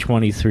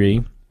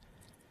 2023,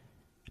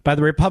 by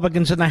the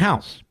Republicans in the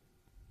House.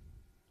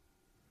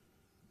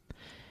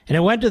 And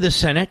it went to the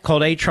Senate,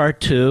 called H.R.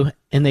 2,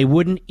 and they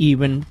wouldn't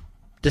even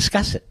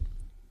discuss it.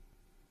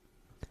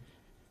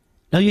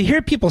 Now, you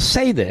hear people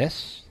say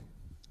this,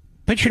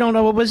 but you don't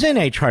know what was in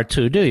H.R.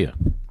 2, do you?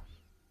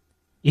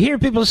 You hear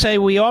people say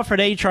we offered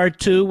H.R.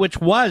 2,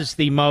 which was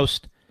the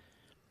most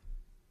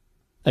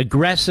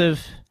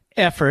aggressive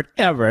effort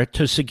ever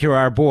to secure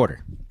our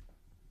border.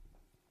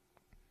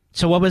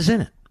 So what was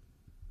in it?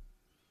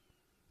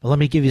 But let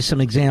me give you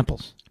some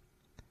examples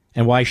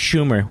and why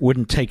Schumer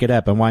wouldn't take it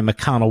up and why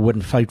McConnell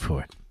wouldn't fight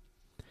for it.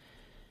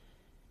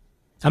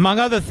 Among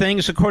other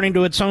things, according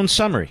to its own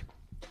summary,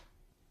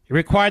 it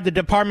required the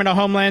Department of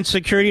Homeland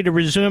Security to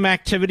resume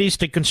activities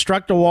to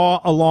construct a wall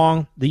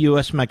along the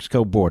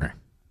U.S.-Mexico border.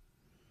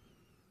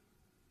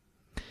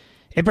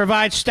 It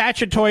provides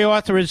statutory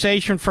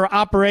authorization for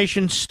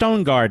Operation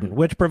Stone Garden,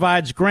 which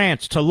provides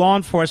grants to law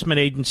enforcement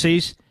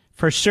agencies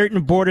for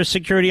certain border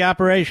security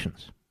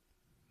operations.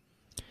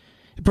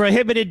 It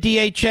prohibited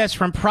DHS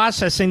from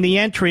processing the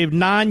entry of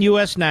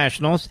non-U.S.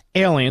 nationals,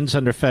 aliens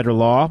under federal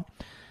law,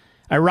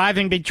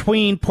 arriving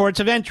between ports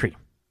of entry.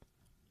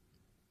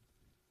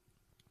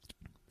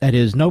 That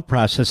is, no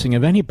processing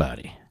of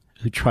anybody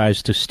who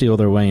tries to steal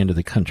their way into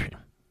the country.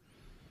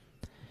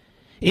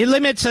 It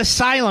limits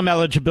asylum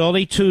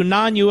eligibility to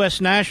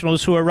non-U.S.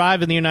 nationals who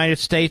arrive in the United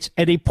States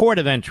at a port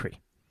of entry.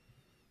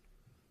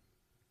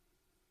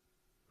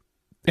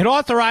 It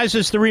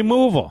authorizes the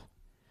removal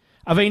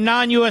of a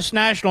non-U.S.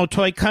 national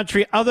to a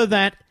country other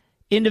than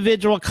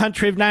individual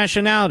country of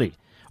nationality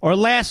or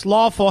last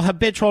lawful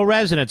habitual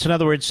residence. In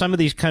other words, some of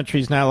these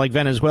countries now, like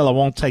Venezuela,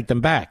 won't take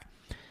them back.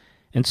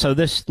 And so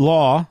this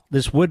law,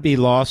 this would-be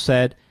law,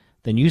 said,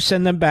 then you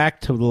send them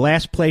back to the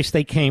last place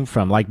they came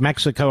from, like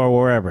Mexico or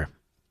wherever.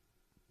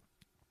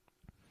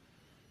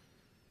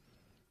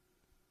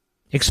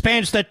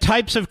 Expands the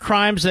types of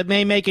crimes that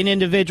may make an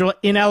individual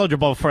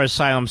ineligible for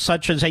asylum,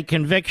 such as a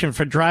conviction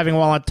for driving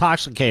while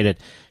intoxicated,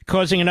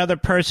 causing another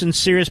person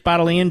serious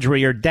bodily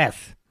injury or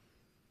death.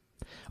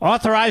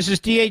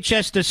 Authorizes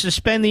DHS to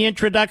suspend the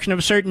introduction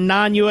of certain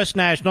non-U.S.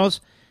 nationals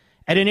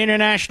at an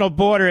international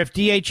border if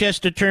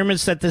DHS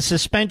determines that the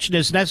suspension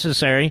is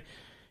necessary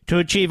to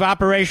achieve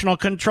operational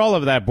control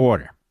of that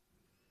border.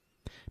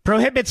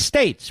 Prohibits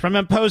states from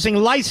imposing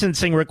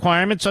licensing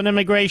requirements on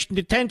immigration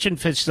detention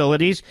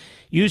facilities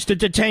used to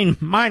detain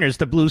minors.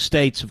 The blue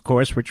states, of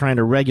course, were trying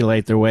to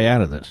regulate their way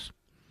out of this.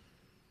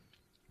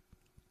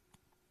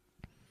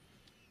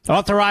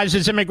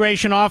 Authorizes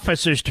immigration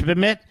officers to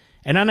permit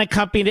an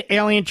unaccompanied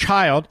alien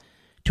child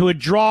to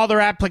withdraw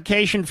their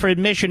application for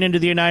admission into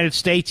the United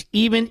States,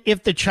 even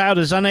if the child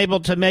is unable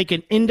to make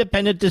an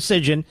independent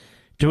decision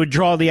to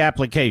withdraw the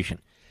application.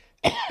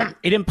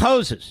 It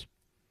imposes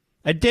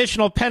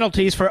additional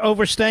penalties for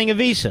overstaying a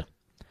visa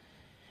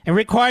and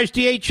requires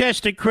DHS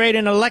to create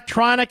an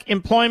electronic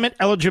employment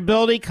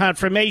eligibility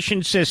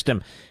confirmation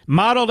system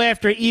modeled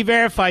after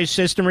E-Verify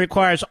system.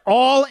 Requires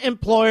all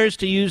employers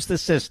to use the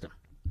system.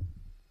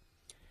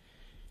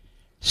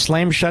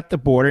 Slam shut the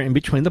border in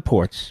between the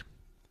ports.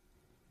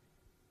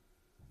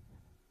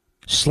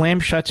 Slam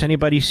shuts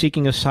anybody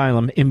seeking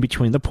asylum in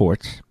between the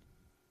ports.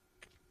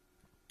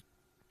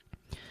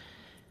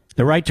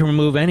 The right to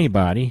remove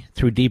anybody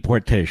through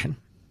deportation.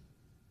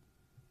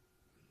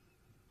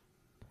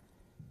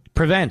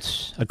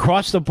 Prevents,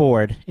 across the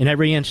board, in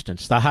every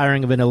instance, the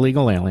hiring of an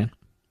illegal alien.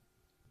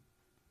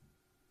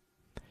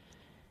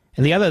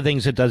 And the other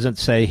things it doesn't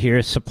say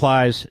here,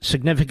 supplies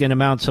significant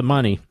amounts of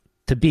money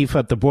to beef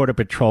up the Border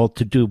Patrol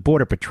to do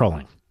border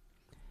patrolling,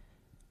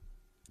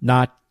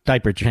 not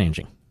diaper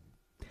changing.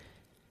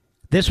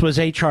 This was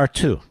H.R.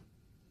 2.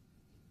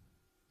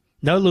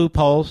 No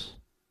loopholes,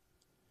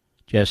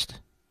 just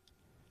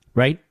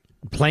right,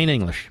 plain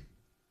English.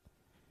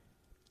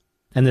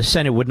 And the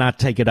Senate would not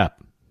take it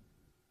up.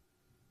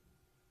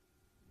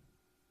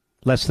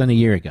 Less than a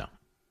year ago.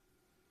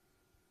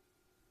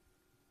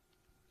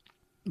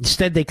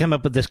 Instead, they come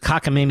up with this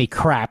cockamamie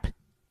crap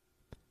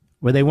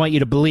where they want you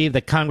to believe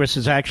that Congress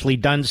has actually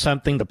done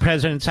something, the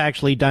president's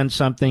actually done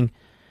something.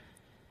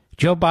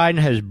 Joe Biden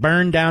has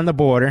burned down the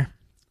border,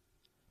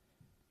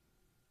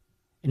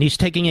 and he's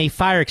taking a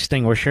fire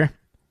extinguisher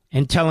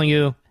and telling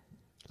you,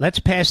 let's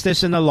pass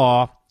this in the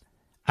law.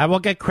 I will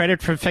get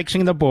credit for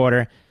fixing the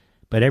border,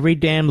 but every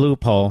damn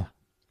loophole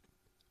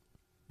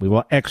we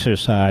will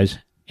exercise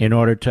in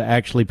order to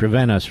actually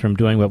prevent us from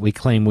doing what we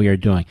claim we are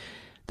doing.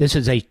 This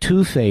is a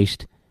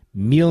two-faced,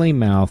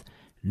 mealy-mouthed,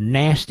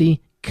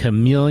 nasty,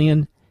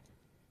 chameleon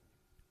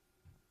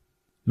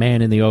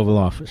man in the Oval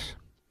Office.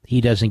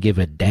 He doesn't give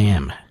a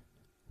damn.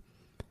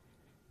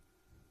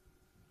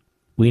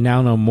 We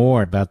now know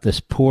more about this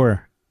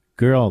poor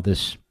girl,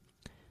 this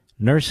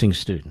nursing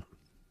student.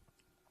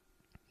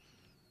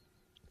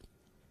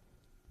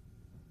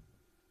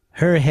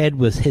 Her head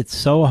was hit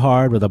so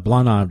hard with a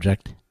blunt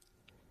object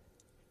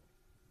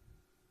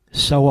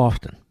so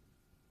often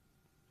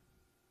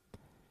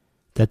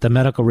that the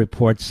medical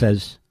report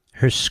says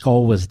her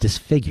skull was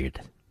disfigured.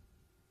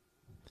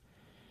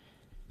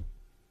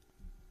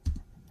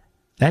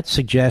 That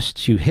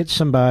suggests you hit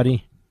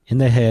somebody in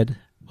the head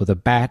with a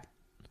bat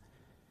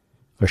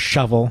or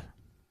shovel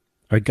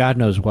or God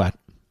knows what.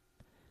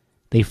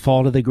 They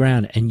fall to the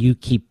ground and you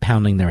keep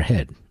pounding their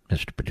head,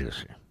 Mr.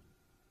 Producer.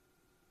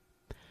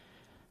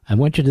 I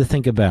want you to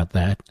think about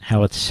that,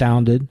 how it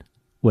sounded,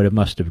 what it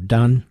must have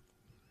done.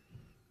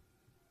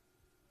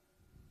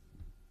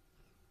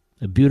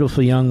 A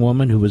beautiful young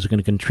woman who was going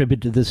to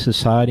contribute to this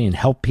society and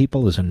help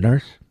people as a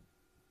nurse.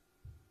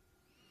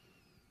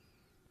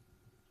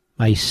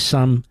 By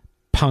some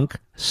punk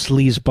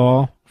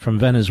sleazeball from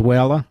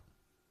Venezuela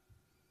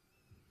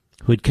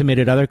who had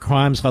committed other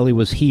crimes while he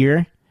was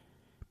here,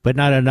 but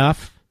not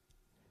enough,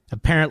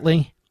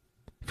 apparently,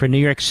 for New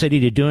York City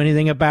to do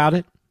anything about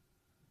it.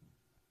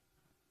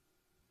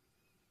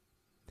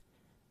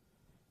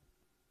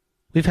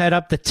 We've had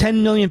up to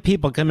 10 million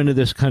people come into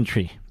this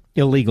country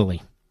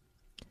illegally.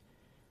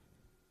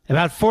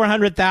 About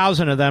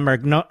 400,000 of them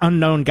are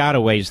unknown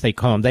gotaways, they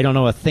call them. They don't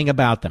know a thing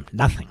about them.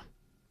 Nothing.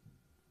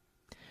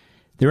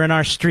 They're in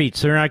our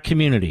streets. They're in our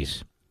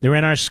communities. They're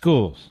in our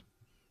schools.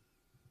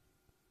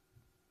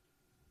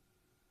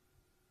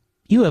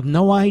 You have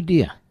no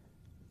idea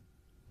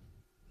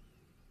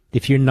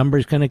if your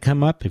number's going to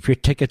come up, if your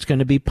ticket's going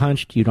to be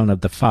punched. You don't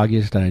have the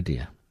foggiest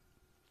idea.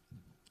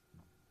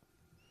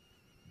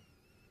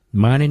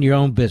 Minding your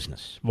own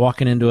business,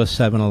 walking into a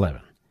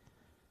 7-Eleven.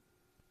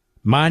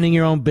 Minding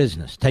your own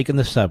business, taking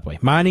the subway.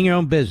 Minding your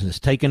own business,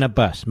 taking a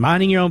bus.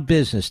 Minding your own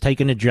business,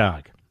 taking a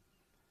jog.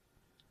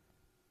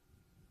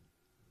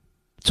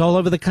 It's all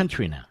over the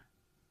country now.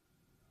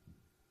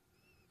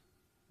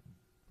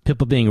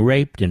 People being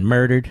raped and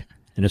murdered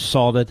and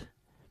assaulted.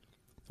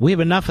 We have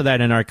enough of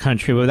that in our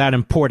country without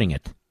importing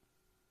it.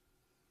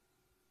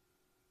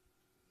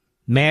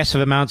 Massive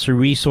amounts of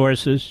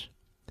resources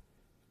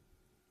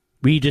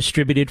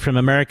redistributed from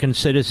American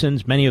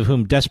citizens, many of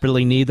whom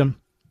desperately need them,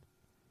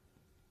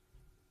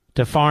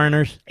 to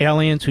foreigners,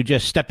 aliens who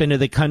just step into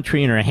the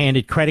country and are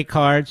handed credit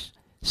cards,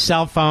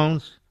 cell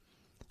phones,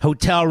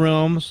 hotel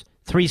rooms,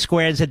 3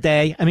 squares a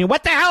day. I mean,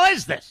 what the hell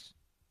is this?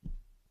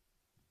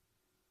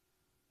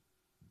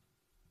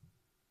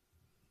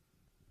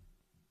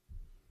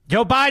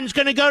 Joe Biden's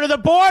going to go to the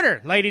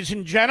border, ladies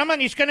and gentlemen.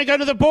 He's going to go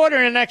to the border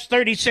in the next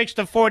 36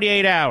 to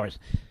 48 hours.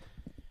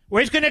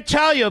 Where he's going to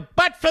tell you,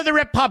 but for the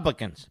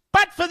Republicans,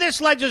 but for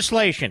this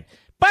legislation,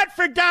 but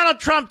for Donald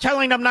Trump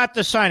telling them not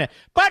to sign it,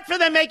 but for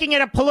them making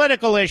it a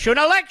political issue, an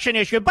election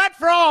issue, but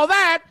for all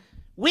that,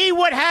 we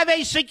would have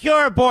a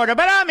secure border.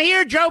 But I'm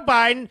here, Joe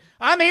Biden.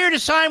 I'm here to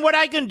sign what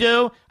I can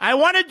do. I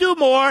want to do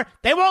more.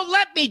 They won't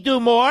let me do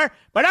more,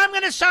 but I'm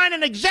going to sign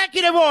an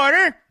executive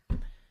order,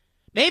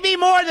 maybe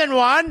more than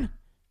one,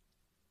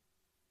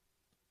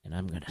 and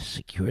I'm going to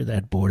secure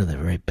that border the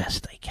very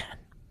best I can.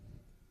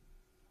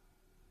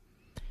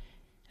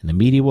 And the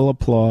media will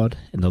applaud,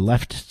 and the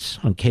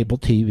leftists on cable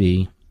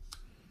TV.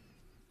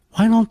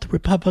 Why don't the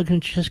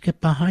Republicans just get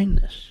behind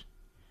this?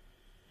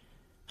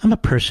 I'm a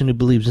person who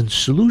believes in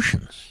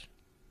solutions.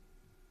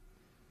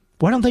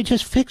 Why don't they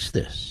just fix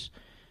this?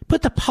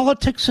 Put the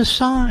politics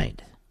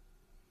aside.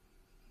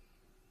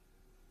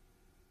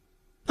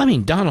 I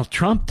mean, Donald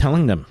Trump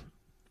telling them,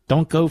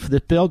 don't go for the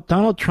bill.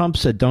 Donald Trump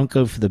said don't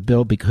go for the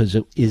bill because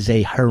it is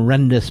a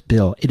horrendous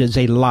bill. It is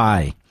a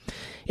lie.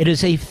 It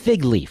is a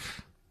fig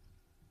leaf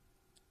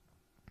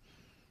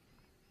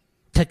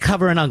to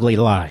cover an ugly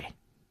lie.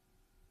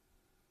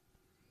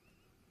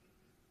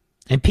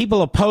 And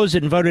people opposed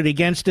it and voted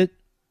against it,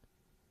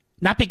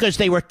 not because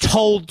they were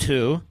told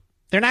to.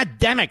 They're not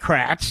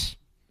Democrats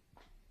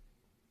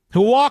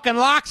who walk in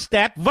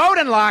lockstep, vote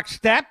in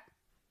lockstep.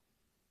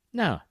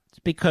 No, it's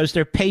because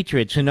they're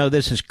patriots who know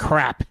this is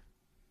crap.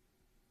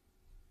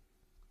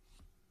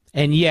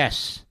 And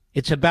yes,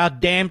 it's about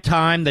damn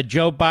time that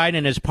Joe Biden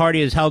and his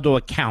party is held to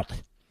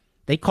account.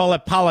 They call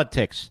it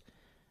politics.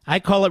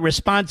 I call it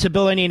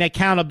responsibility and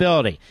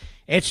accountability.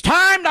 It's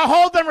time to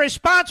hold them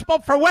responsible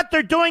for what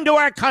they're doing to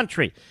our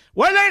country.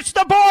 Whether it's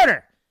the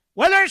border,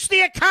 whether it's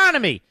the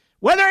economy,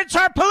 whether it's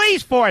our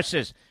police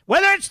forces,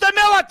 whether it's the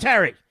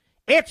military.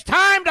 It's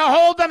time to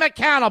hold them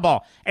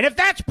accountable. And if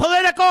that's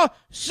political,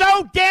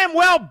 so damn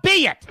well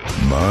be it.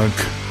 Mark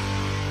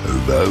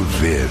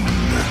Levin.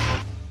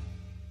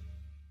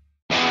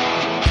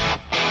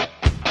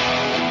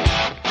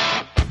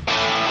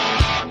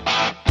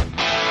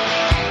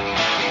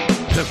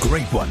 The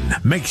Great One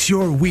makes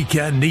your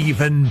weekend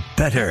even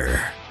better.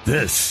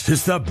 This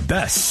is the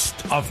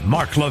best of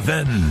Mark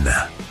Levin.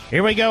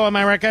 Here we go,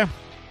 America.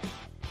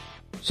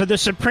 So the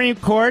Supreme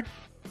Court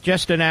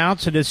just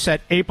announced it has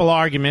set April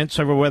arguments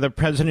over whether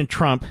President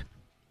Trump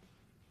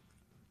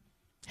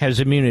has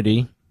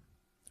immunity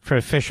for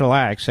official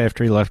acts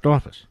after he left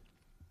office.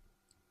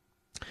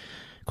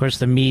 Of course,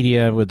 the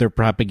media, with their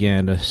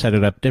propaganda, set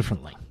it up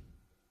differently.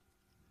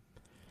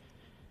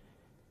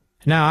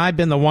 Now, I've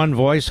been the one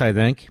voice, I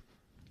think,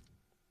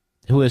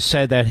 who has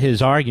said that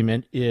his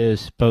argument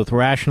is both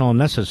rational and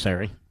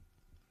necessary.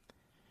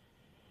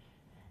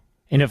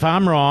 And if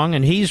I'm wrong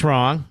and he's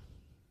wrong,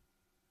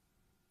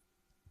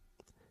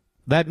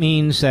 that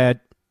means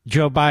that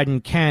Joe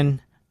Biden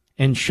can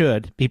and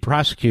should be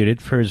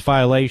prosecuted for his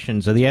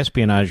violations of the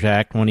Espionage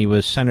Act when he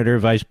was senator,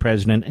 vice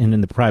president, and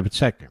in the private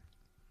sector,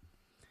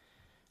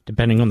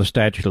 depending on the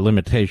statute of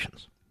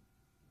limitations.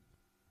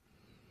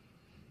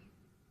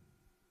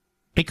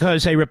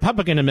 Because a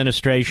Republican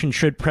administration,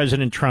 should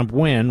President Trump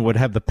win, would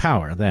have the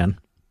power then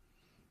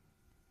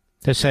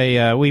to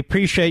say, we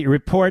appreciate your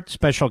report,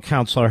 Special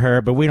Counsel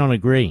Herb, but we don't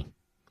agree.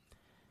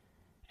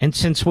 And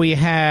since we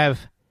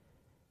have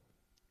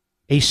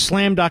a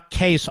slam dunk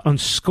case on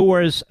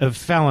scores of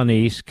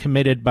felonies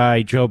committed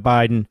by Joe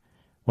Biden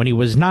when he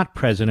was not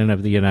president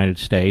of the United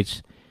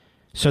States.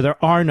 So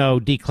there are no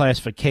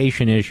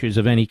declassification issues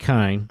of any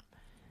kind.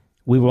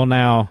 We will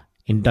now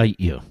indict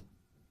you.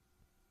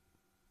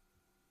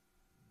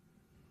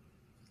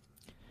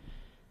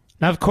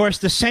 Now, of course,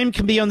 the same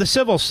can be on the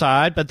civil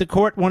side, but the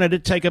court wanted to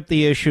take up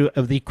the issue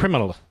of the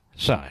criminal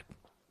side.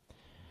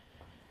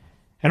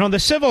 And on the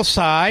civil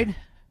side,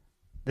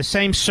 the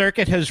same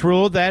circuit has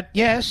ruled that,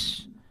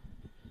 yes,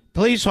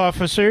 police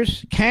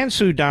officers can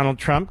sue Donald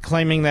Trump,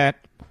 claiming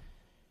that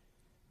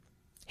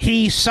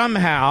he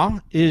somehow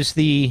is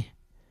the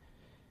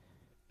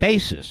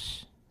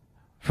basis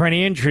for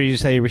any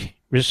injuries they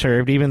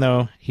received, even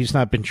though he's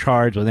not been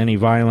charged with any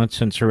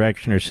violence,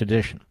 insurrection, or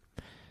sedition.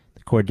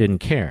 The court didn't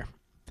care.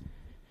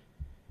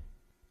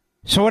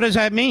 So what does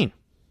that mean?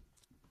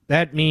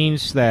 That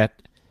means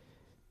that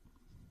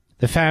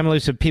the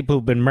families of people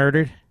who've been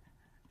murdered,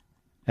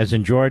 as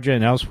in Georgia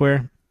and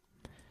elsewhere,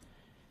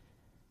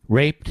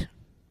 raped,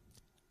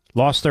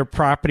 lost their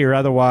property or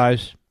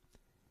otherwise,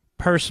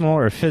 personal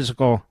or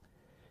physical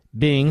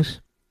beings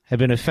have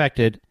been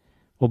affected,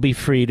 will be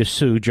free to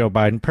sue Joe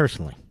Biden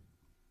personally.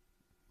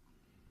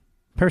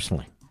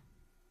 Personally.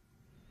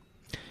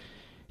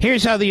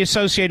 Here's how the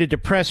Associated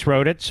Press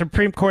wrote it.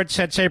 Supreme Court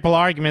sets April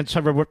arguments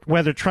over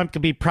whether Trump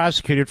could be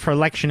prosecuted for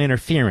election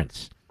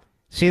interference.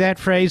 See that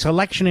phrase?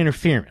 Election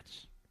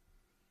interference.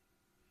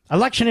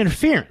 Election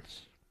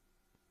interference.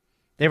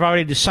 They've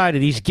already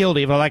decided he's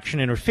guilty of election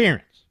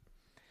interference.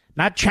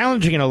 Not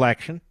challenging an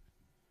election.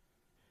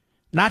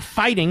 Not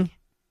fighting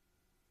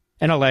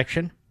an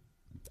election.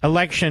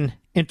 Election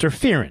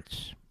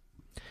interference.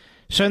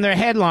 So in their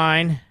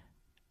headline,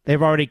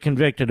 they've already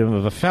convicted him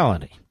of a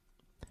felony.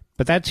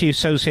 But that's the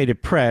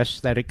Associated Press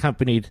that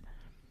accompanied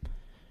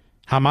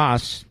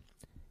Hamas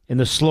in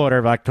the slaughter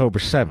of October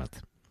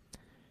 7th.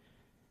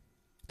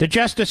 The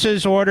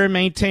justice's order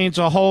maintains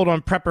a hold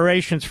on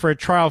preparations for a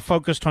trial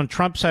focused on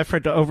Trump's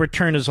effort to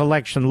overturn his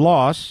election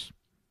loss.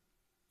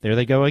 There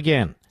they go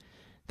again.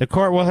 The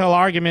court will hold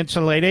arguments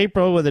in late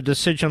April, with a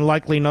decision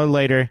likely no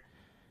later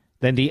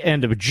than the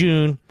end of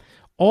June.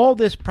 All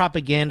this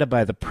propaganda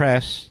by the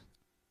press,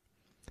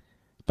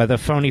 by the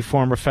phony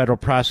former federal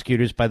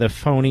prosecutors, by the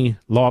phony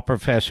law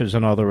professors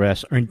and all the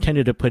rest, are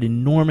intended to put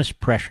enormous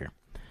pressure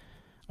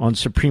on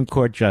Supreme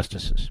Court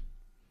justices.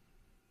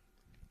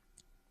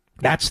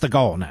 That's the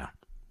goal now.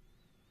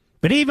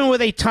 But even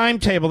with a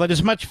timetable that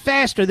is much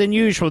faster than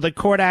usual, the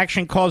court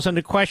action calls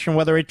into question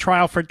whether a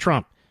trial for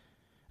Trump,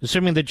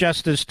 assuming the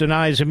justice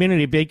denies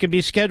immunity bid, can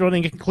be scheduled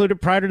and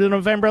concluded prior to the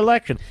November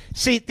election.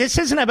 See, this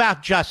isn't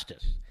about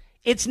justice.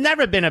 It's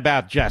never been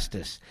about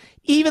justice,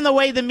 even the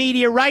way the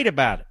media write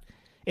about it.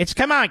 It's,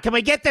 come on, can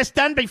we get this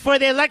done before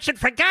the election?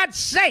 For God's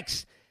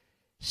sakes,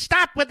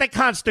 stop with the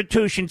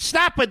Constitution.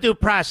 Stop with due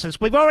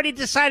process. We've already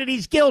decided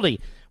he's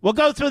guilty. We'll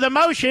go through the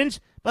motions,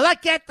 but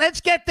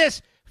let's get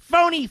this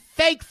phony,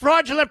 fake,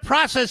 fraudulent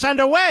process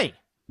underway.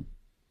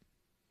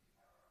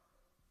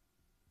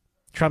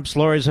 Trump's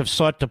lawyers have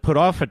sought to put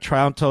off a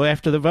trial until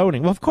after the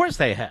voting. Well, of course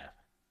they have.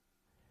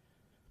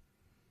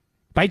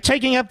 By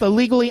taking up the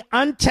legally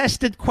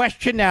untested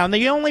question now, and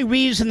the only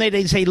reason that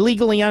it is a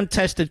legally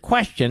untested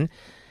question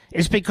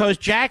is because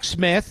Jack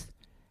Smith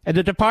and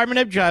the Department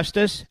of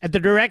Justice, at the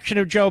direction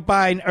of Joe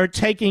Biden, are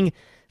taking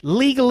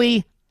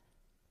legally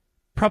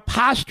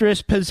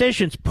preposterous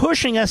positions,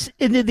 pushing us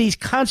into these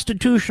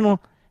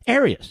constitutional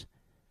areas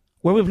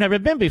where we've never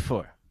been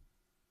before.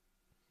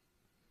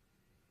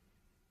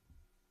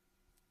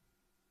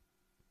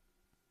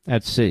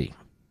 Let's see.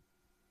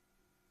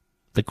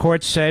 The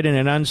court said in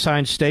an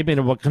unsigned statement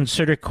it will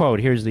consider, quote,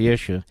 here's the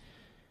issue,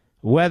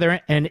 whether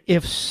and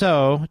if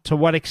so, to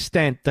what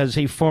extent does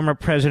a former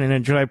president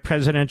enjoy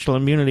presidential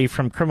immunity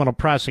from criminal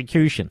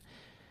prosecution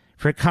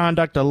for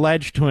conduct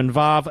alleged to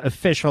involve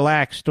official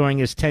acts during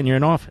his tenure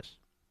in office.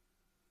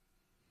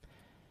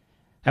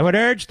 I would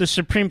urge the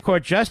Supreme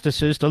Court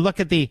justices to look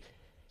at the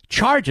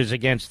charges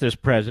against this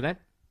president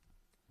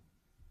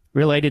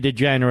related to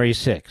January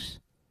 6th.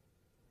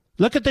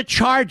 Look at the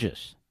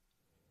charges.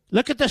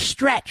 Look at the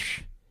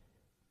stretch.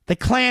 The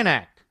Klan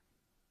Act.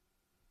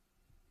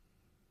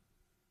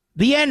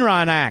 The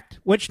Enron Act,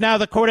 which now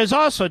the court has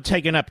also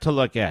taken up to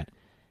look at.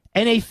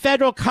 And a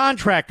Federal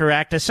Contractor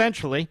Act,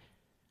 essentially.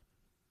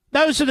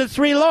 Those are the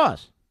three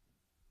laws.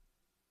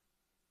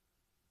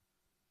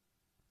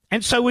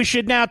 And so we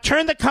should now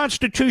turn the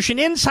Constitution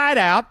inside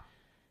out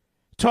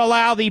to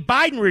allow the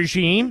Biden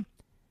regime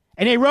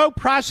and a rogue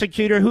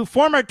prosecutor who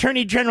former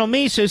Attorney General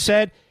Meese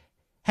said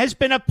has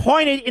been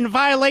appointed in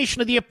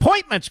violation of the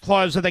Appointments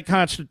Clause of the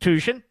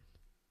Constitution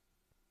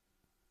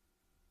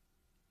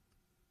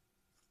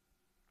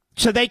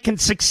so they can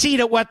succeed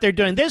at what they're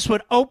doing. This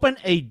would open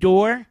a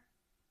door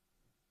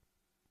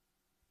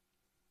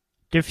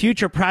to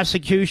future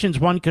prosecutions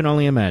one can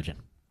only imagine.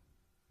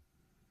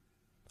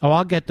 Oh,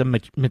 I'll get to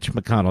Mitch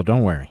McConnell,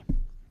 don't worry.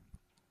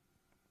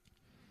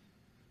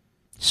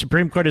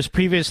 Supreme Court has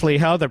previously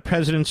held that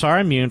presidents are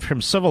immune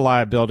from civil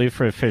liability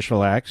for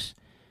official acts,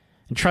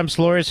 and Trump's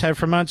lawyers have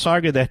for months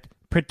argued that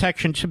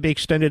protection should be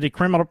extended to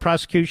criminal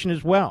prosecution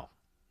as well.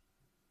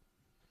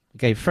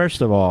 Okay,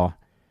 first of all,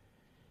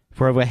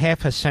 For over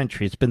half a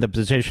century, it's been the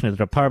position of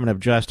the Department of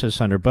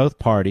Justice under both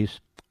parties,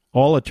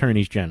 all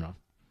attorneys general,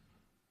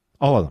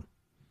 all of them,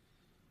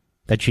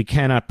 that you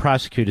cannot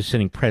prosecute a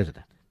sitting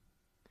president.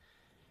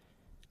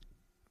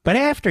 But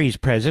after he's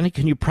president,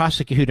 can you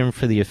prosecute him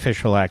for the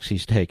official acts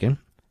he's taken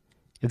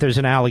if there's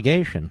an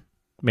allegation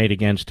made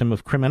against him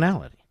of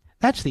criminality?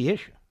 That's the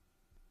issue.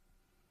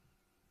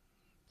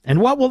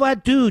 And what will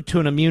that do to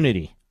an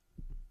immunity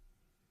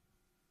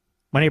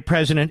when a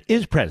president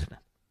is president?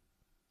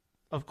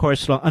 Of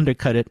course, it'll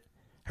undercut it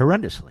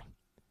horrendously.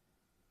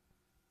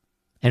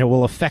 And it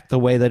will affect the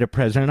way that a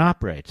president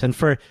operates. And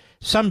for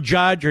some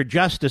judge or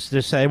justice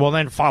to say, well,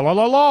 then follow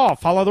the law,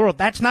 follow the rule,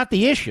 that's not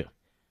the issue.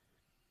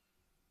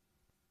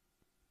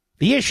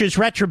 The issue is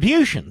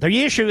retribution.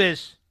 The issue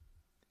is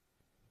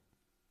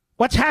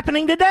what's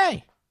happening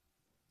today.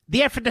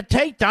 The effort to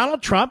take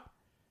Donald Trump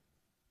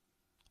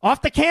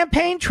off the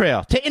campaign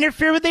trail, to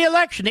interfere with the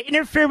election, to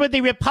interfere with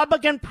the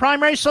Republican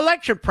primary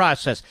selection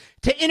process,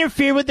 to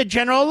interfere with the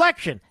general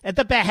election at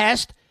the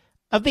behest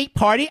of the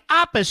party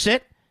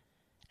opposite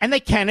and the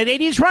candidate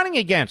he's running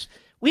against.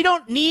 We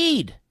don't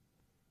need,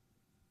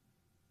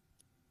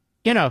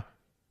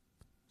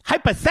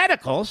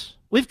 hypotheticals.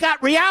 We've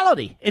got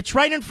reality. It's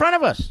right in front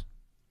of us.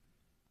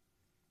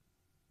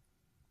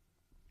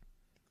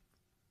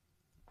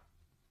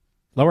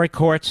 Lower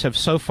courts have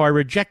so far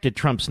rejected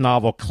Trump's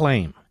novel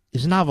claim.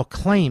 His novel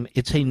claim,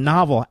 it's a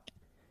novel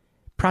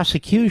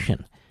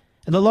prosecution.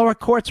 And the lower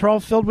courts are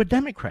all filled with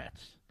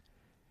Democrats.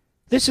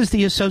 This is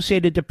the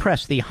Associated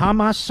Press, the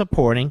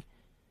Hamas-supporting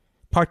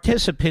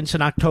participants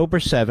in October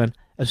 7,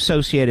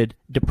 Associated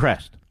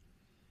Press.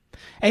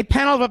 A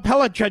panel of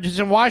appellate judges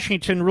in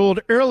Washington ruled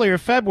earlier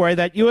February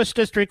that U.S.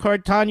 District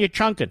Court Tanya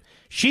Chutkan,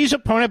 she's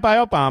appointed by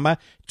Obama,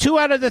 2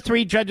 out of the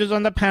 3 judges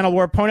on the panel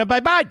were appointed by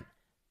Biden,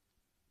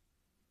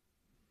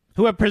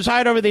 who had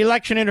presided over the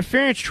election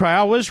interference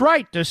trial, was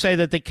right to say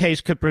that the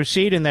case could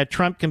proceed and that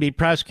Trump can be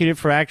prosecuted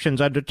for actions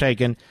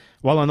undertaken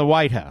while in the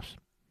White House.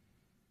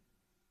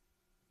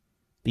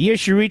 The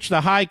issue reached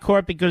the high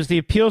court because the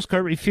appeals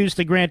court refused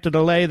to grant the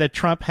delay that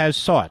Trump has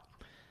sought.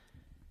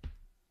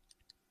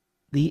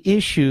 The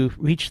issue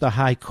reached the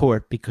high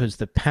court because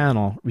the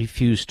panel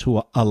refused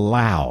to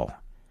allow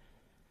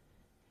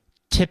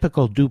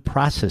typical due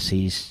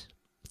processes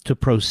to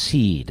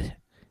proceed,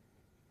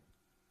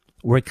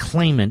 where a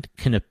claimant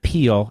can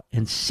appeal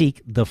and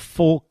seek the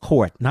full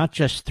court, not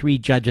just 3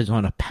 judges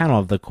on a panel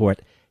of the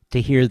court,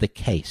 to hear the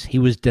case. He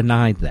was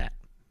denied that.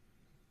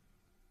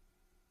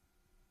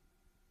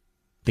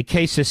 The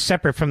case is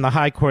separate from the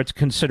High Court's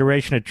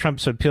consideration of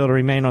Trump's appeal to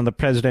remain on the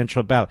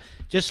presidential ballot.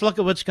 Just look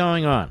at what's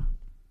going on.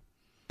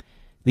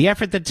 The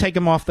effort to take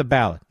him off the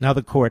ballot. Now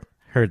the court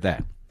heard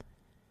that.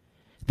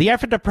 The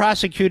effort to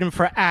prosecute him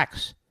for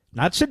acts,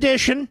 not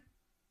sedition,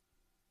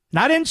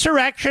 not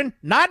insurrection,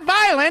 not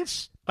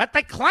violence, but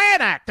the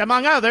Klan Act,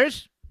 among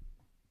others.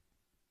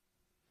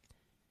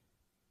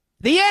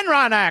 The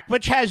Enron Act,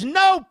 which has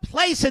no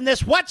place in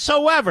this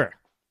whatsoever.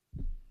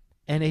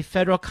 And a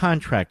Federal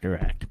Contractor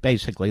Act.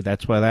 Basically,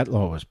 that's why that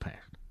law was passed.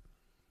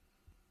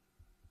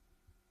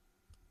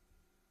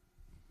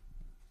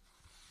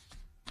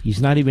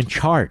 He's not even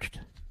charged,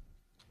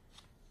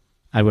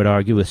 I would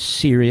argue, with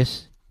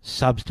serious,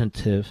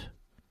 substantive,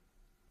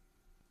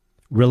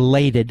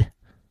 related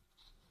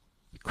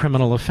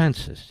criminal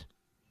offenses.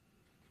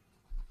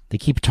 They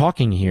keep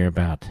talking here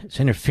about it's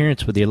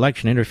interference with the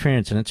election,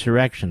 interference and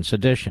insurrection,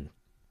 sedition.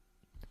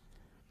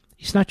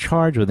 He's not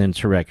charged with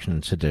insurrection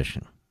and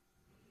sedition.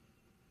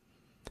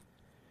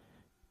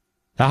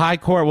 The High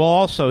Court will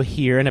also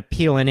hear an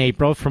appeal in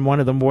April from one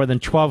of the more than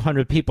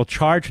 1,200 people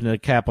charged in the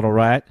Capitol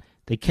riot.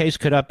 The case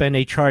could upend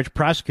a charge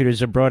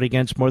prosecutors have brought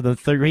against more than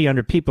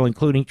 300 people,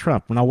 including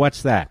Trump. Now,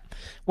 what's that?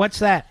 What's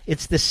that?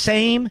 It's the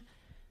same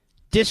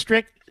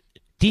district,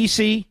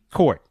 D.C.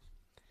 court,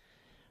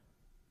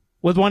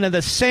 with one of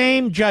the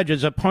same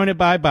judges appointed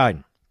by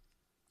Biden,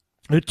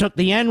 who took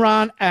the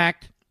Enron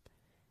Act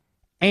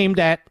aimed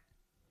at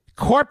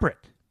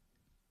corporate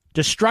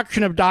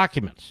destruction of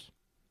documents,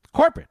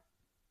 corporate,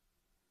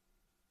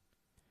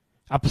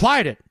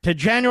 applied it to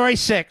January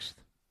 6th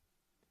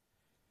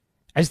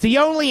as the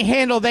only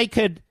handle they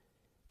can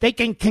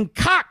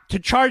concoct to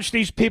charge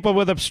these people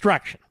with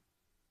obstruction.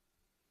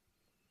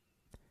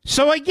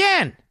 So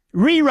again,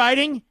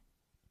 rewriting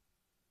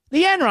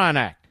the Enron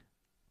Act.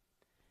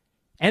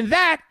 And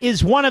that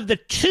is one of the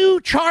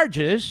 2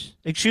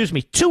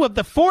 of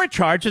the 4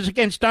 charges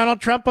against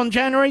Donald Trump on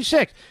January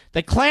 6th.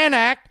 The Klan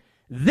Act,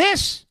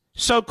 this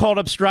so-called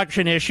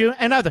obstruction issue,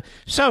 and other.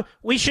 So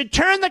we should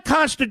turn the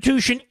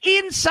Constitution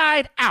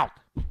inside out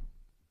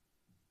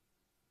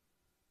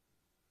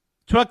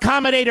to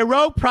accommodate a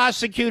rogue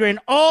prosecutor and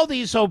all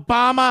these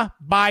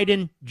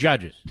Obama-Biden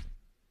judges.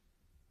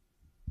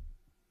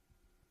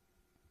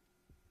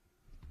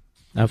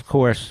 Of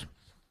course,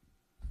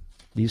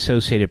 the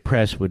Associated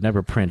Press would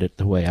never print it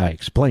the way I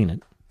explain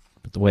it,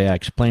 but the way I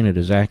explain it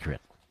is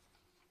accurate.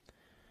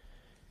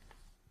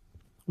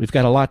 We've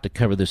got a lot to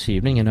cover this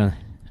evening in a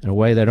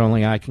way that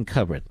only I can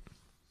cover it.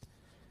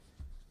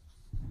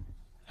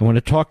 I want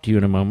to talk to you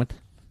in a moment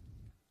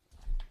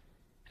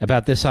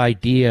about this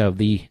idea of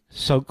the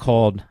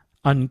so-called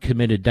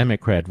uncommitted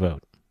Democrat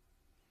vote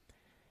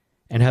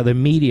and how the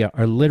media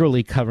are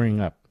literally covering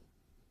up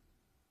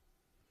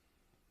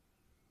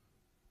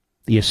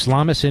the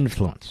Islamist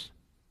influence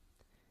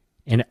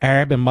in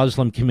Arab and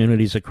Muslim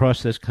communities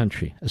across this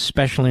country,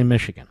 especially in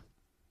Michigan,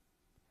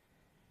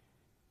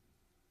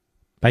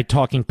 by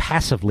talking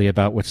passively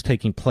about what's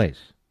taking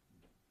place.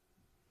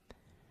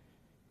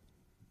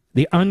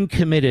 The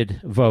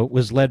uncommitted vote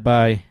was led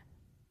by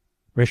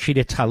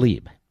Rashida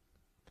Tlaib.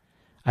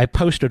 I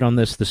posted on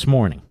this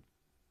morning.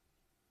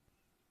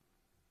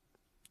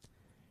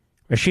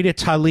 Rashida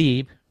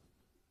Tlaib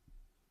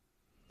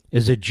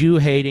is a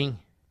Jew-hating,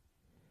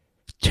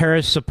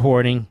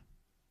 terrorist-supporting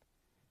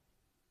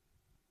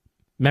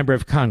member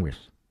of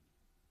Congress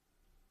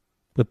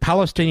with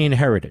Palestinian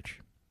heritage.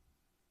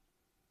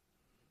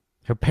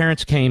 Her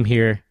parents came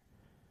here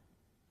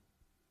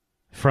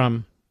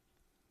from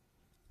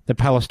the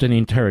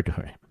Palestinian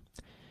territory.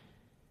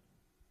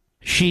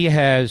 She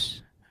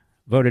has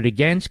voted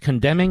against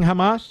condemning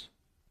Hamas.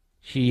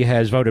 She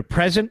has voted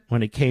present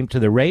when it came to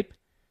the rape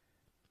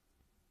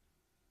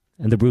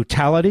and the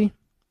brutality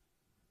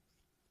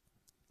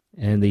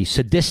and the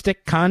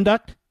sadistic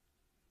conduct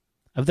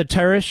of the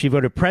terrorists. She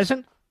voted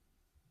present.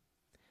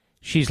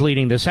 She's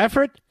leading this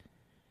effort.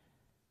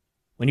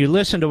 When you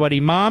listen to what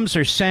imams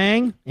are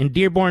saying in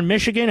Dearborn,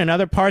 Michigan, and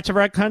other parts of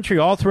our country,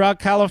 all throughout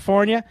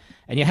California,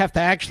 and you have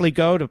to actually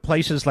go to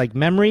places like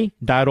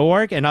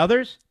memory.org and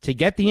others to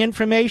get the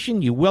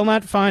information, you will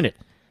not find it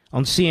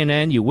on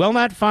CNN. You will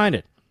not find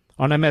it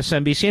on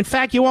MSNBC. In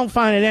fact, you won't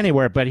find it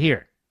anywhere but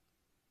here,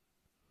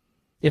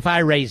 if I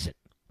raise it.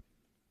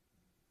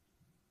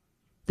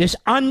 This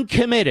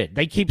uncommitted,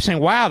 they keep saying,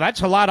 wow,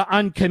 that's a lot of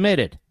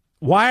uncommitted.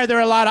 Why are there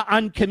a lot of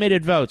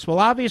uncommitted votes? Well,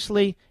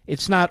 obviously,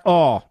 it's not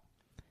all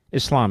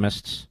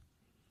Islamists.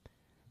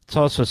 It's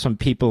also some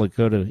people that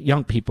go to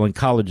young people in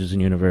colleges and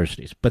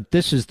universities. But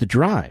this is the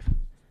drive.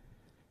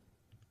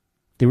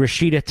 The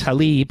Rashida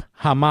Tlaib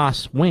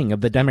Hamas wing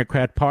of the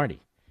Democrat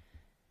Party.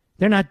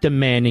 They're not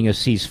demanding a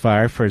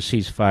ceasefire for a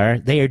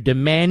ceasefire. They are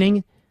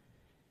demanding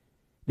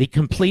the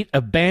complete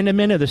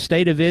abandonment of the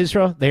state of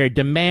Israel. They are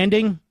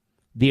demanding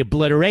the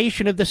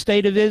obliteration of the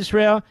state of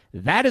Israel.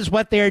 That is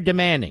what they are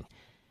demanding.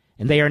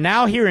 And they are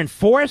now here in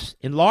force,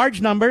 in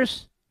large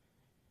numbers,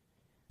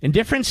 in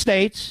different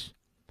states,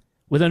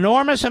 with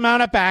enormous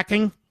amount of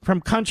backing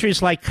from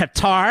countries like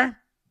Qatar,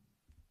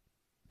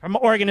 from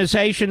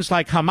organizations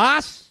like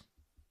Hamas.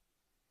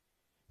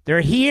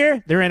 They're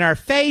here, they're in our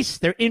face,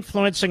 they're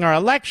influencing our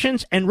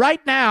elections, and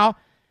right now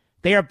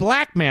they are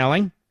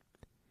blackmailing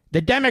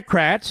the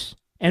Democrats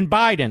and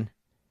Biden.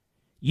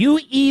 You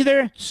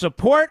either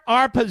support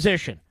our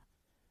position,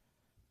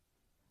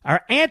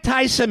 our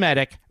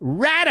anti-Semitic,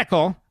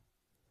 radical,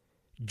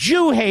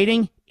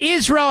 Jew-hating,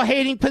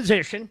 Israel-hating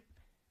position,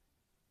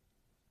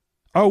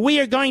 or we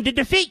are going to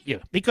defeat you,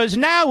 because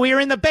now we are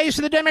in the base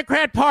of the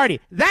Democrat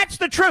Party. That's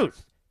the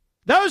truth.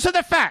 Those are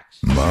the facts.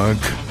 Mark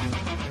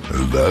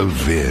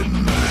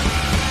Levin.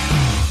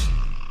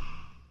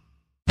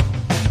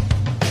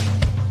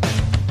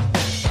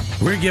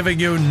 We're giving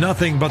you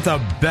nothing but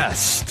the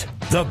best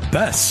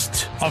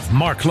of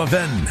Mark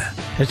Levin.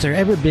 Has there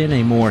ever been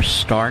a more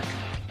stark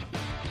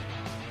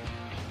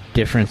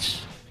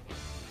difference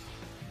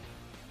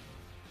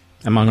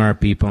among our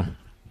people?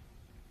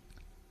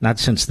 Not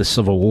since the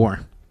Civil War.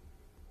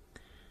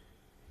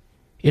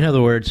 In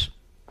other words,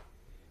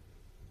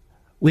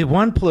 we have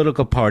one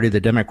political party, the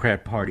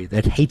Democrat Party,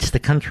 that hates the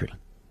country,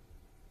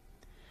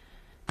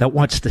 that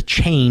wants to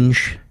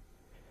change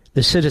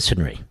the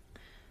citizenry,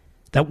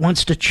 that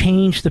wants to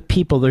change the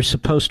people they're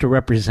supposed to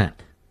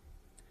represent,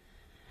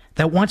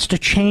 that wants to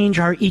change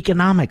our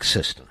economic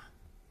system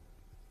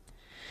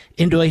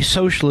into a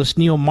socialist,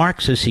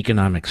 neo-Marxist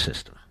economic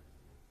system.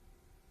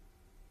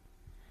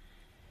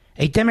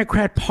 A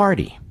Democrat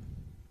Party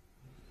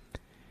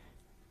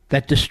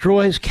that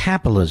destroys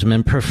capitalism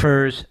and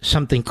prefers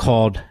something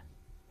called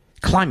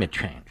climate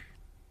change.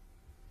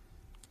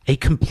 A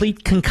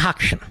complete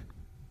concoction.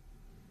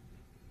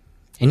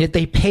 And yet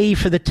they pay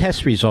for the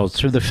test results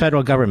through the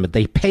federal government.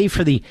 They pay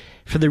for the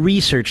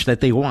research that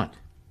they want.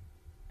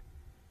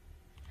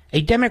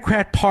 A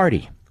Democrat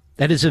Party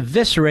that has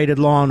eviscerated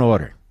law and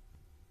order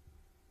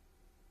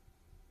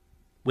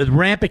with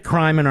rampant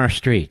crime in our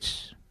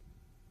streets.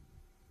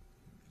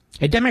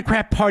 A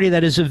Democrat Party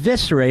that is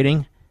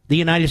eviscerating the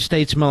United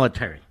States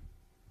military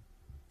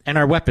and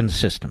our weapons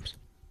systems.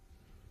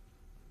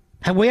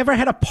 Have we ever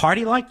had a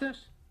party like this?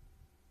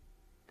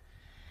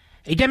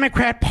 A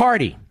Democrat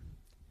Party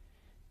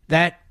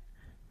that,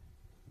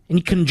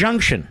 in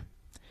conjunction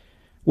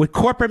with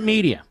corporate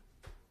media,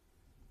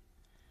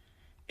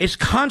 is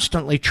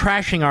constantly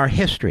trashing our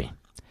history,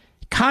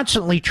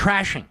 constantly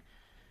trashing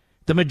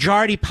the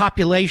majority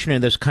population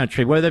in this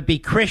country, whether it be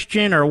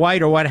Christian or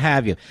white or what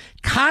have you,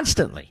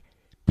 constantly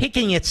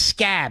picking its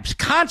scabs,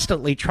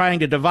 constantly trying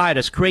to divide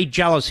us, create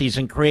jealousies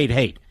and create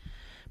hate,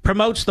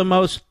 promotes the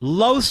most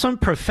loathsome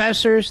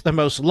professors, the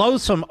most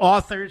loathsome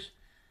authors,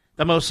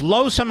 the most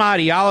loathsome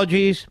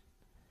ideologies,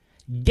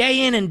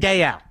 day in and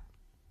day out.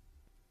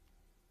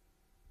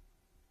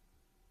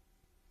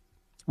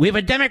 We have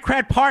a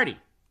Democrat Party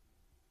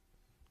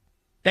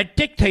that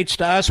dictates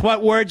to us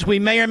what words we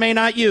may or may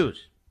not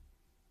use.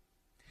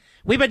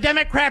 We have a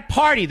Democrat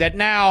Party that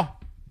now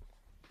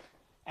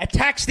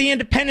attacks the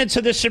independence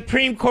of the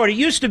Supreme Court. It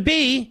used to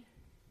be,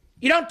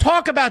 you don't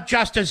talk about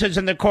justices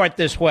in the court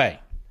this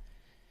way.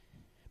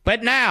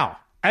 But now,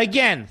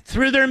 again,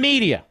 through their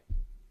media,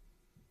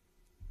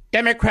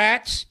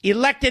 Democrats,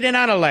 elected and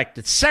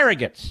unelected,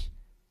 surrogates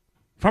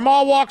from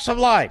all walks of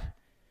life,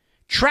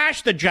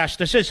 trash the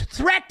justices,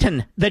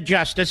 threaten the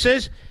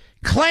justices,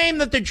 claim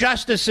that the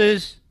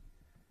justices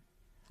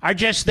are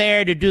just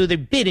there to do the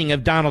bidding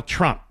of Donald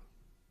Trump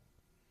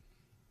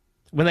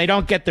when they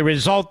don't get the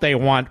result they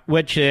want,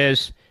 which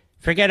is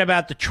forget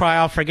about the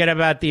trial, forget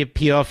about the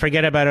appeal,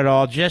 forget about it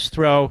all, just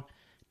throw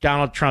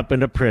Donald Trump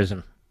into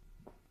prison.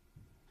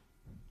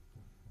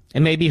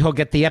 And maybe he'll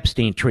get the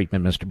Epstein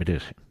treatment, Mr.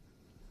 Producer.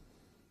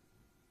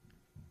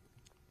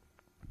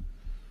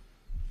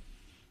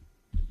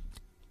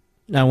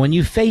 Now, when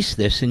you face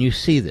this and you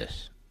see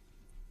this,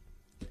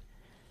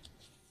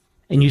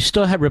 and you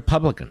still have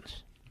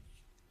Republicans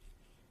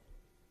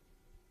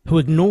who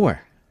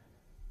ignore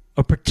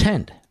or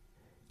pretend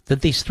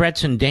that these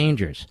threats and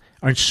dangers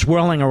are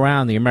swirling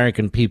around the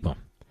American people,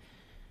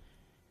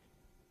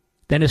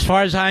 then as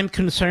far as I'm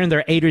concerned,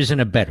 they're aiders and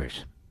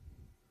abettors.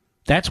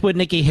 That's what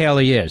Nikki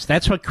Haley is.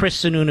 That's what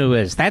Chris Sununu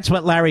is. That's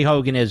what Larry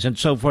Hogan is, and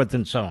so forth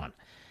and so on.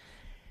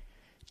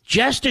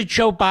 Just as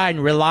Joe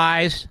Biden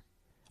relies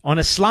on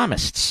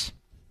Islamists,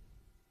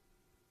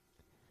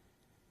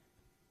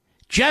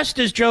 just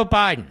as Joe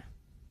Biden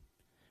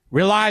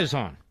relies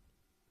on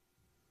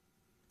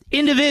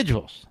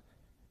individuals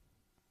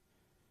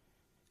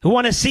who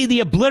want to see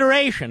the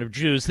obliteration of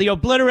Jews, the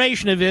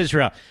obliteration of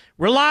Israel,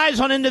 relies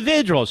on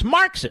individuals,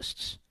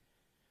 Marxists,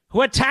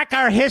 who attack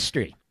our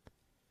history,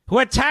 who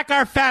attack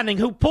our founding,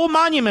 who pull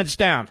monuments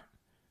down,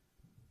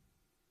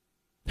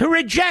 who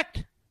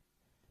reject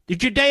the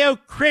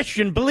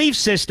Judeo-Christian belief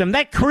system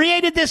that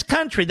created this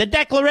country, the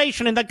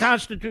Declaration and the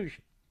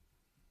Constitution.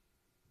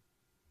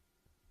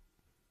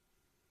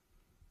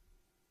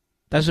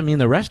 Doesn't mean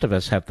the rest of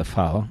us have to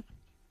follow.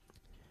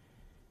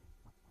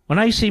 When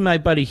I see my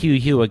buddy Hugh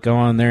Hewitt go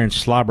on there and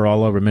slobber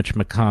all over Mitch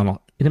McConnell,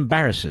 it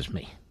embarrasses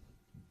me.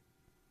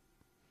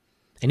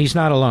 And he's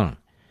not alone.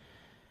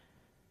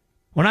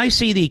 When I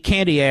see the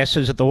candy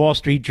asses at the Wall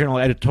Street Journal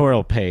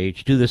editorial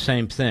page do the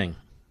same thing,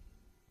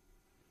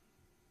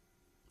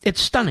 it's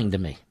stunning to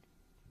me.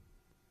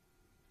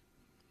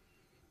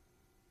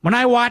 When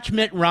I watch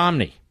Mitt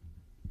Romney,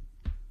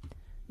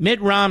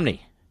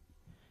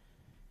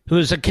 who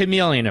is a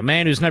chameleon, a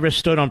man who's never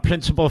stood on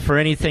principle for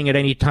anything at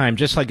any time,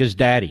 just like his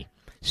daddy,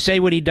 say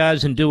what he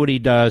does and do what he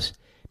does,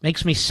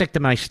 makes me sick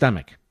to my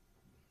stomach.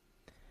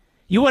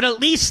 You would at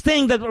least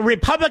think that the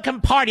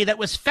Republican Party that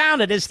was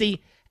founded as the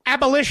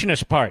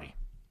abolitionist party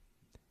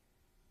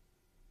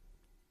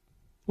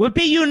would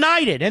be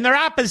united in their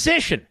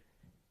opposition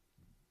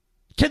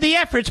to the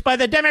efforts by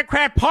the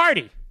Democrat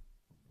Party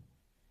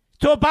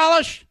to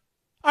abolish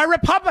our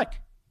republic,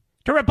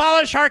 to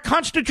abolish our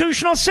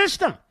constitutional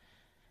system,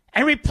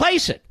 and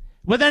replace it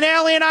with an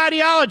alien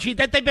ideology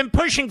that they've been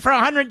pushing for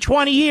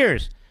 120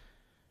 years.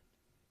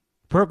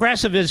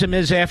 Progressivism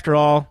is, after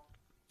all,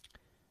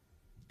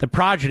 the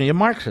progeny of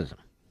Marxism.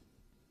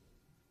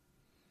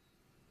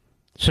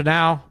 So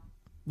now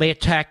they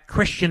attack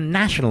Christian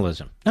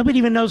nationalism. Nobody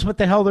even knows what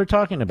the hell they're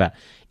talking about.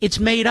 It's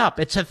made up.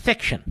 It's a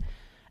fiction.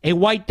 A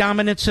white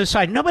dominant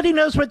society. Nobody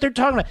knows what they're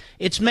talking about.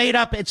 It's made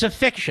up. It's a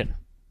fiction.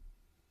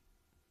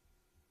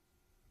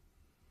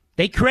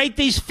 They create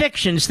these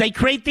fictions. They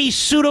create these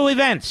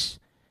pseudo-events.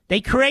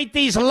 They create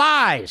these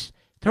lies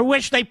through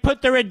which they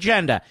put their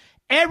agenda.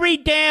 Every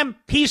damn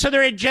piece of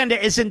their agenda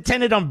is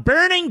intended on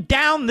burning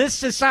down this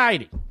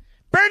society.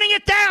 Burning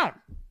it down.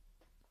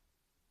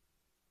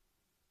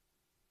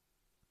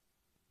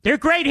 Their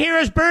great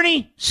hero is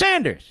Bernie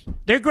Sanders.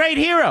 Their great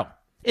hero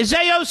is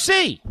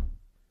AOC.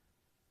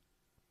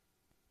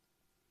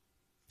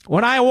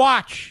 When I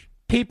watch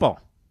people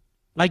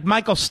like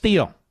Michael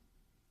Steele,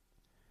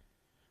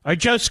 or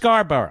Joe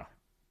Scarborough,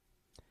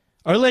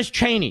 or Liz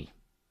Cheney,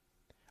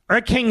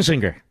 or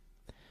Kinzinger,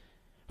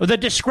 or the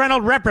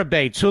disgruntled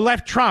reprobates who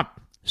left Trump,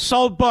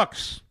 sold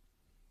books,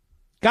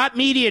 got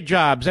media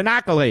jobs and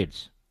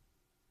accolades,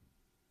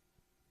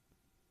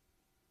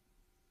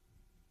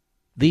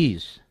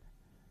 these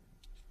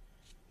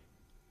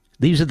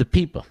are the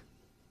people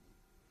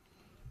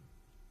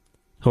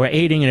who are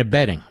aiding and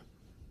abetting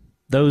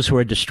those who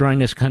are destroying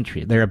this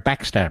country. They are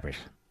backstabbers.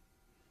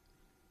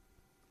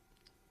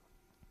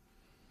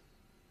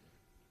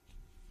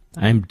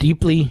 I'm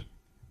deeply,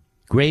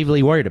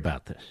 gravely worried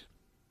about this.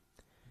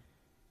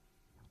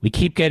 We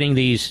keep getting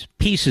these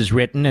pieces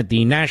written at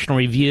the National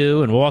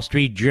Review and Wall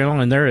Street Journal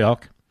and their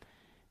ilk.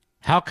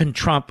 How can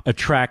Trump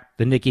attract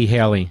the Nikki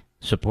Haley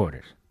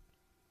supporters?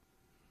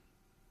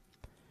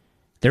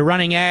 They're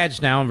running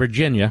ads now in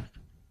Virginia.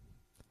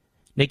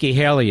 Nikki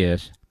Haley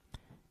is.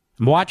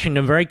 I'm watching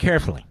them very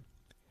carefully.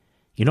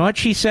 You know what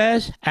she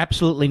says?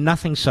 Absolutely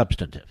nothing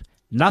substantive.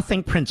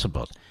 Nothing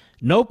principled.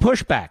 No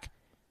pushback.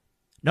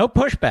 No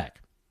pushback.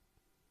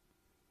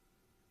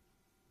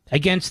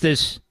 against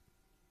this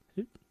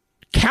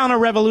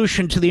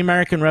counter-revolution to the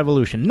American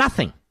Revolution?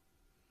 Nothing.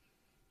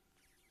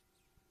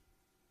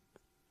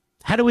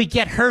 How do we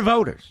get her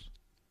voters?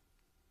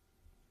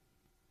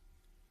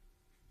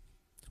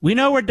 We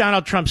know where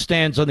Donald Trump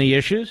stands on the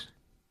issues.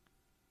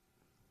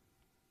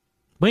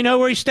 We know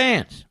where he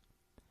stands.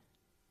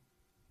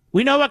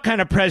 We know what kind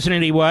of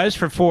president he was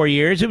for 4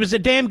 years. He was a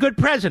damn good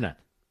president.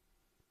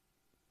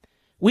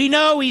 We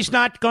know he's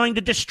not going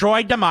to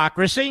destroy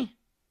democracy.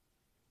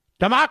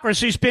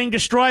 Democracy's being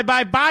destroyed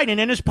by Biden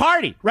and his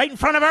party right in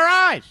front of our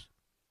eyes.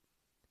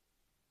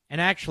 And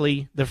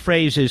actually, the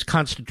phrase is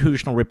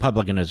constitutional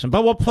republicanism,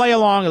 but we'll play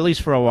along at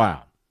least for a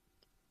while.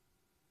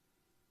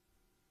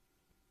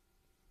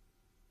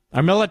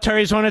 Our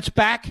military's on its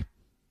back.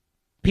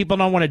 People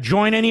don't want to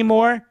join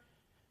anymore.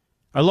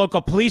 Our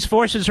local police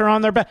forces are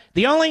on their back.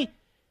 The only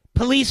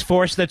police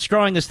force that's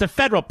growing is the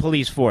federal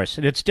police force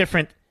in its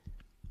different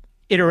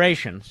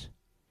iterations.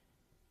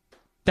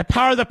 The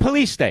power of the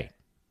police state.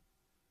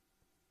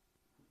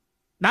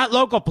 Not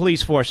local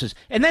police forces.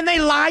 And then they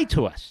lie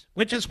to us,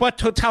 which is what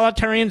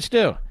totalitarians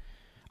do.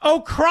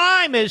 Oh,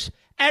 crime is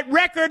at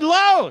record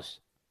lows.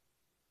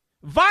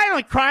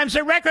 Violent crimes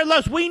at record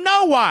lows. We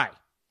know why.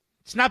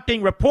 It's not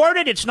being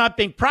reported. It's not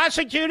being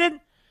prosecuted.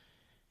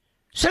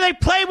 So they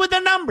play with the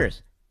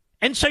numbers.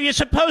 And so you're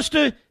supposed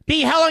to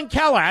be Helen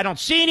Keller. I don't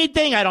see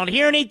anything. I don't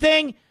hear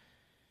anything.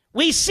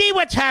 We see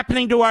what's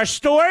happening to our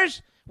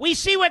stores. We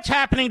see what's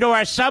happening to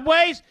our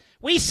subways.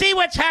 We see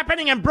what's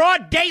happening in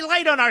broad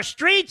daylight on our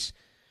streets.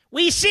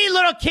 We see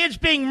little kids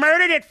being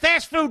murdered at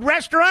fast food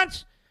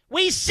restaurants.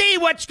 We see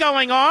what's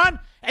going on.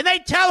 And they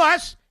tell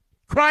us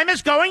crime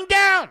is going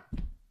down.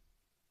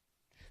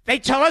 They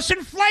tell us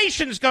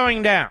inflation's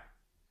going down.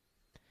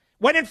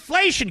 When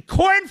inflation,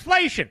 core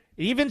inflation,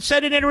 even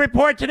said it in a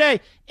report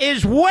today,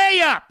 is way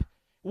up.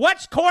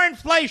 What's core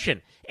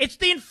inflation? It's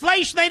the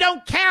inflation they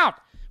don't count.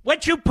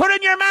 What you put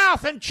in your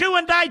mouth and chew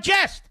and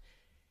digest.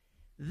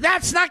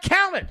 That's not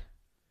counted.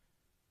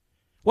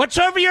 What's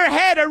over your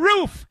head, a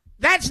roof,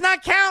 that's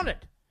not counted.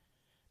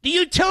 The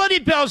utility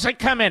bills that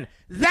come in,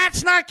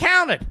 that's not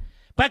counted.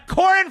 But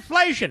core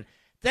inflation,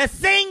 the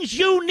things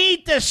you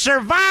need to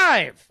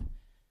survive,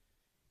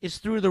 is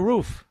through the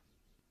roof.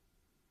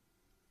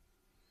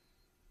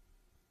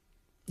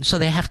 So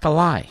they have to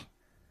lie.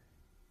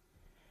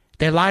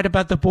 They lied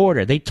about the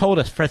border. They told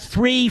us for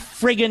 3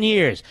 friggin'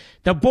 years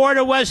the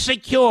border was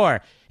secure.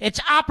 It's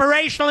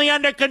operationally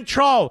under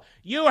control.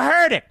 You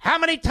heard it. How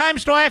many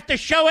times do I have to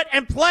show it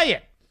and play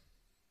it?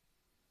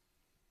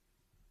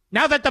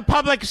 Now that the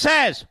public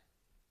says,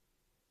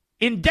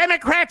 in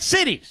Democrat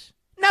cities,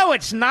 no,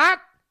 it's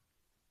not.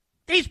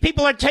 These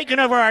people are taking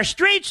over our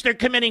streets. They're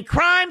committing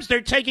crimes.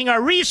 They're taking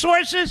our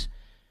resources.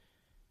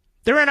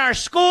 They're in our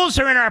schools.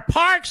 They're in our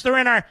parks.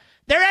 They're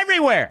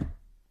everywhere.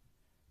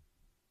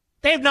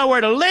 They have nowhere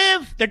to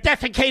live. They're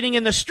defecating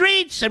in the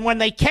streets. And when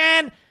they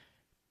can,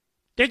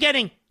 they're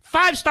getting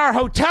 5-star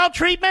hotel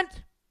treatment.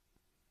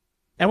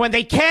 And when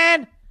they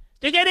can,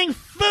 they're getting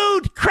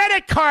food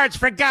credit cards,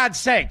 for God's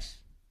sakes.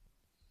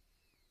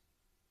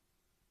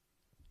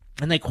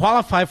 And they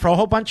qualify for a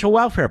whole bunch of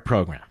welfare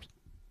programs.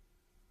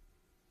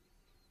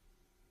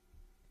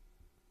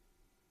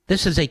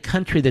 This is a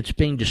country that's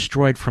being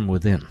destroyed from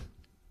within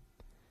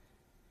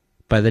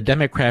by the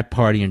Democrat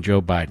Party and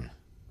Joe Biden.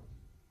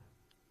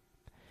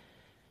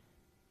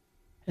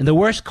 And the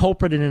worst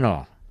culprit in it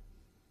all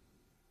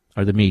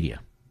are the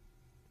media.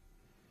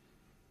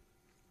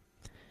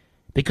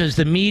 Because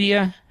the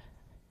media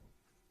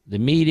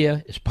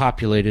is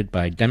populated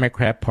by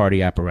Democrat Party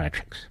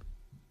apparatchiks.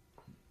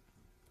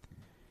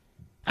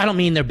 I don't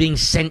mean they're being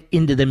sent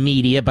into the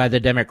media by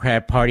the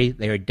Democrat Party.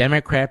 They are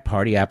Democrat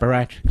Party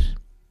apparatchiks.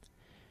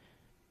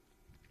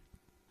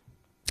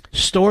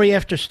 Story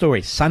after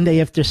story, Sunday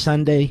after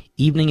Sunday,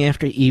 evening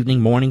after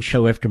evening, morning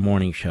show after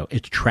morning show.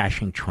 It's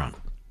trashing Trump.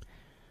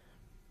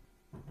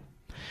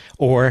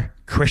 Or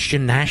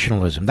Christian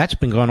nationalism. That's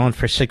been going on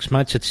for 6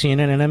 months at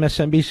CNN and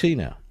MSNBC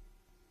now.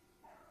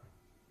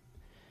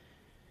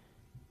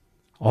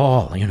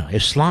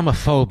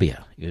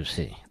 Islamophobia, you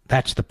see.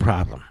 That's the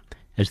problem.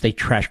 As they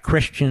trash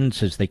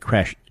Christians, as they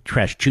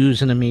trash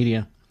Jews in the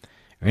media,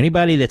 or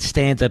anybody that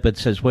stands up and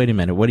says, wait a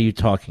minute, what are you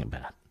talking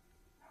about?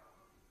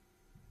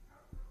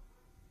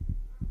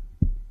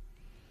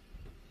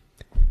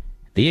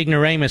 The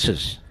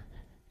ignoramuses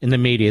in the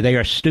media, they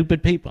are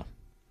stupid people.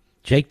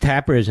 Jake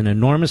Tapper is an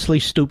enormously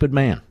stupid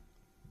man.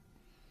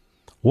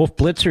 Wolf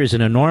Blitzer is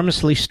an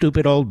enormously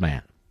stupid old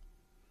man.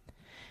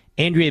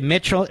 Andrea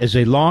Mitchell is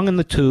a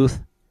long-in-the-tooth,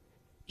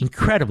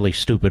 incredibly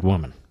stupid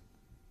woman.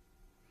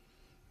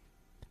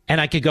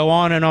 And I could go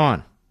on and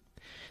on.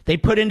 They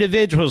put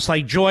individuals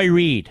like Joy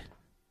Reid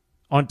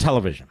on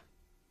television,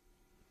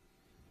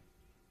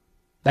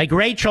 like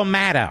Rachel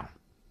Maddow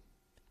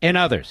and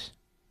others.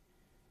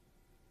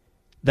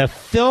 The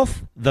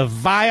filth, the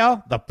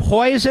vile, the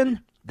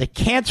poison, the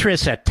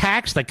cancerous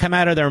attacks that come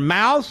out of their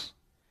mouths,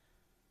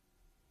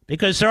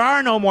 because there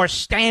are no more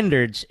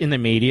standards in the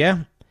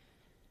media.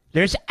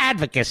 There's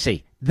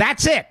advocacy.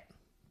 That's it.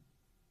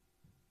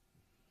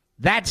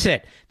 That's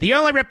it. The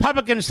only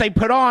Republicans they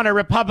put on are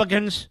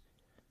Republicans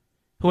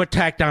who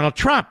attack Donald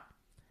Trump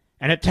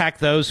and attack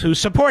those who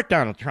support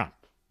Donald Trump.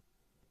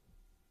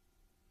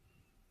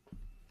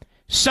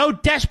 So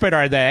desperate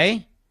are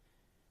they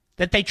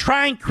that they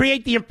try and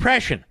create the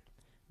impression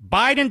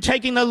Biden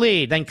taking the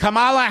lead, then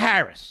Kamala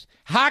Harris,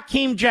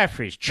 Hakeem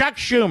Jeffries, Chuck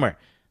Schumer,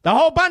 the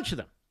whole bunch of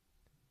them,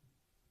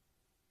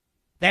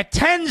 that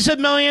tens of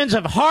millions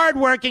of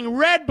hardworking,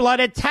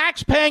 red-blooded,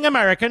 tax-paying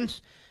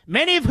Americans,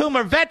 many of whom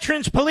are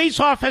veterans, police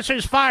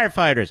officers,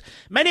 firefighters,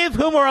 many of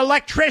whom are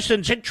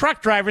electricians and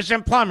truck drivers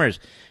and plumbers,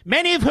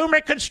 many of whom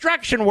are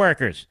construction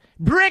workers,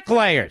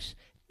 bricklayers,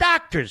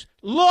 doctors,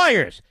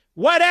 lawyers,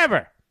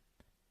 whatever,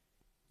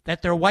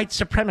 that they're white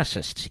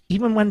supremacists,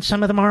 even when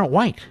some of them aren't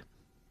white.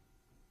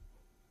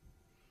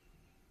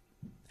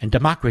 And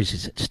democracy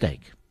is at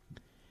stake.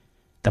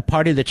 The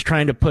party that's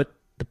trying to put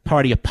the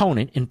party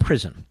opponent in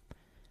prison.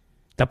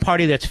 The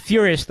party that's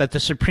furious that the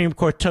Supreme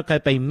Court took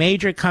up a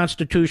major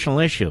constitutional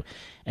issue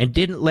and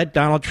didn't let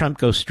Donald Trump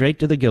go straight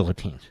to the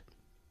guillotines.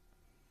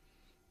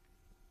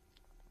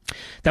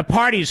 The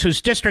parties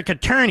whose district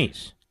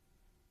attorneys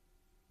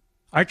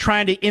are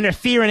trying to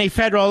interfere in a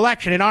federal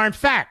election and are, in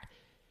fact,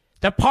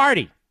 the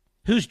party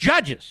whose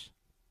judges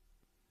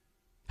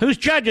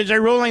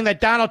are ruling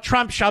that Donald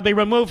Trump shall be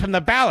removed from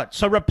the ballot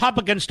so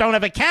Republicans don't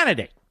have a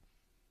candidate.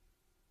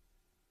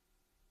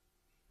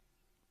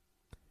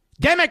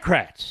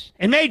 Democrats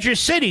in major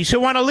cities who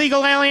want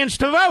illegal aliens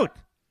to vote,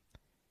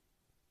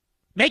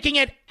 making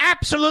it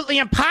absolutely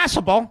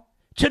impossible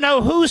to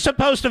know who's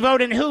supposed to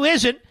vote and who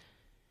isn't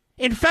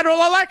in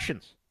federal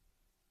elections.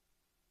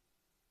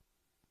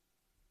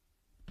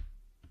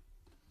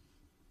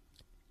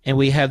 And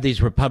we have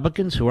these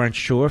Republicans who aren't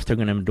sure if they're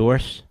going to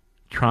endorse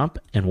Trump,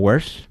 and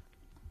worse.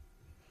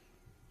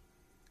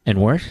 And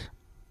worse.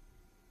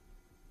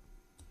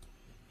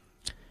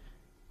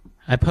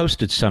 I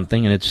posted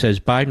something, and it says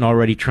Biden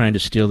already trying to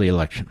steal the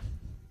election.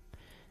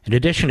 In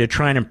addition to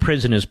trying to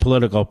imprison his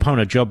political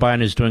opponent, Joe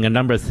Biden is doing a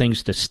number of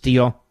things to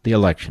steal the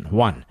election.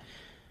 1,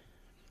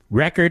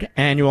 record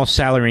annual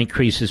salary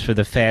increases for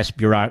the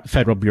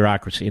federal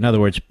bureaucracy. In other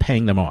words,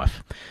 paying them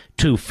off.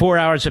 2, 4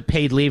 hours of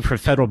paid leave for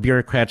federal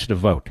bureaucrats to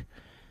vote.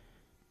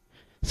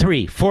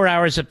 3, 4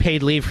 hours of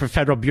paid leave for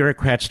federal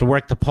bureaucrats to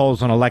work the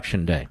polls on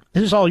Election Day.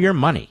 This is all your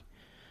money.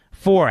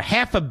 4,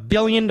 $500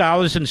 million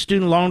in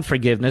student loan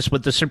forgiveness,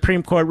 with the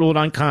Supreme Court ruled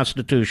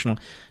unconstitutional,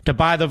 to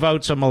buy the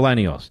votes of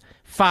millennials.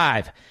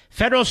 5,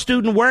 federal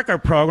student worker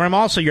program,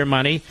 also your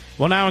money,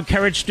 will now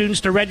encourage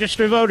students to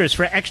register voters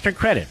for extra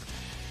credit.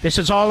 This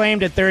is all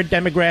aimed at third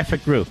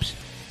demographic groups.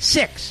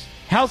 6,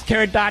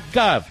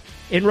 healthcare.gov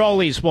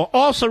enrollees will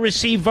also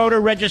receive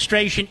voter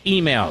registration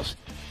emails.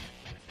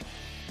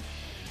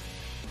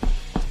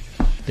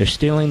 They're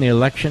stealing the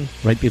election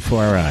right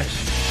before our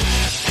eyes.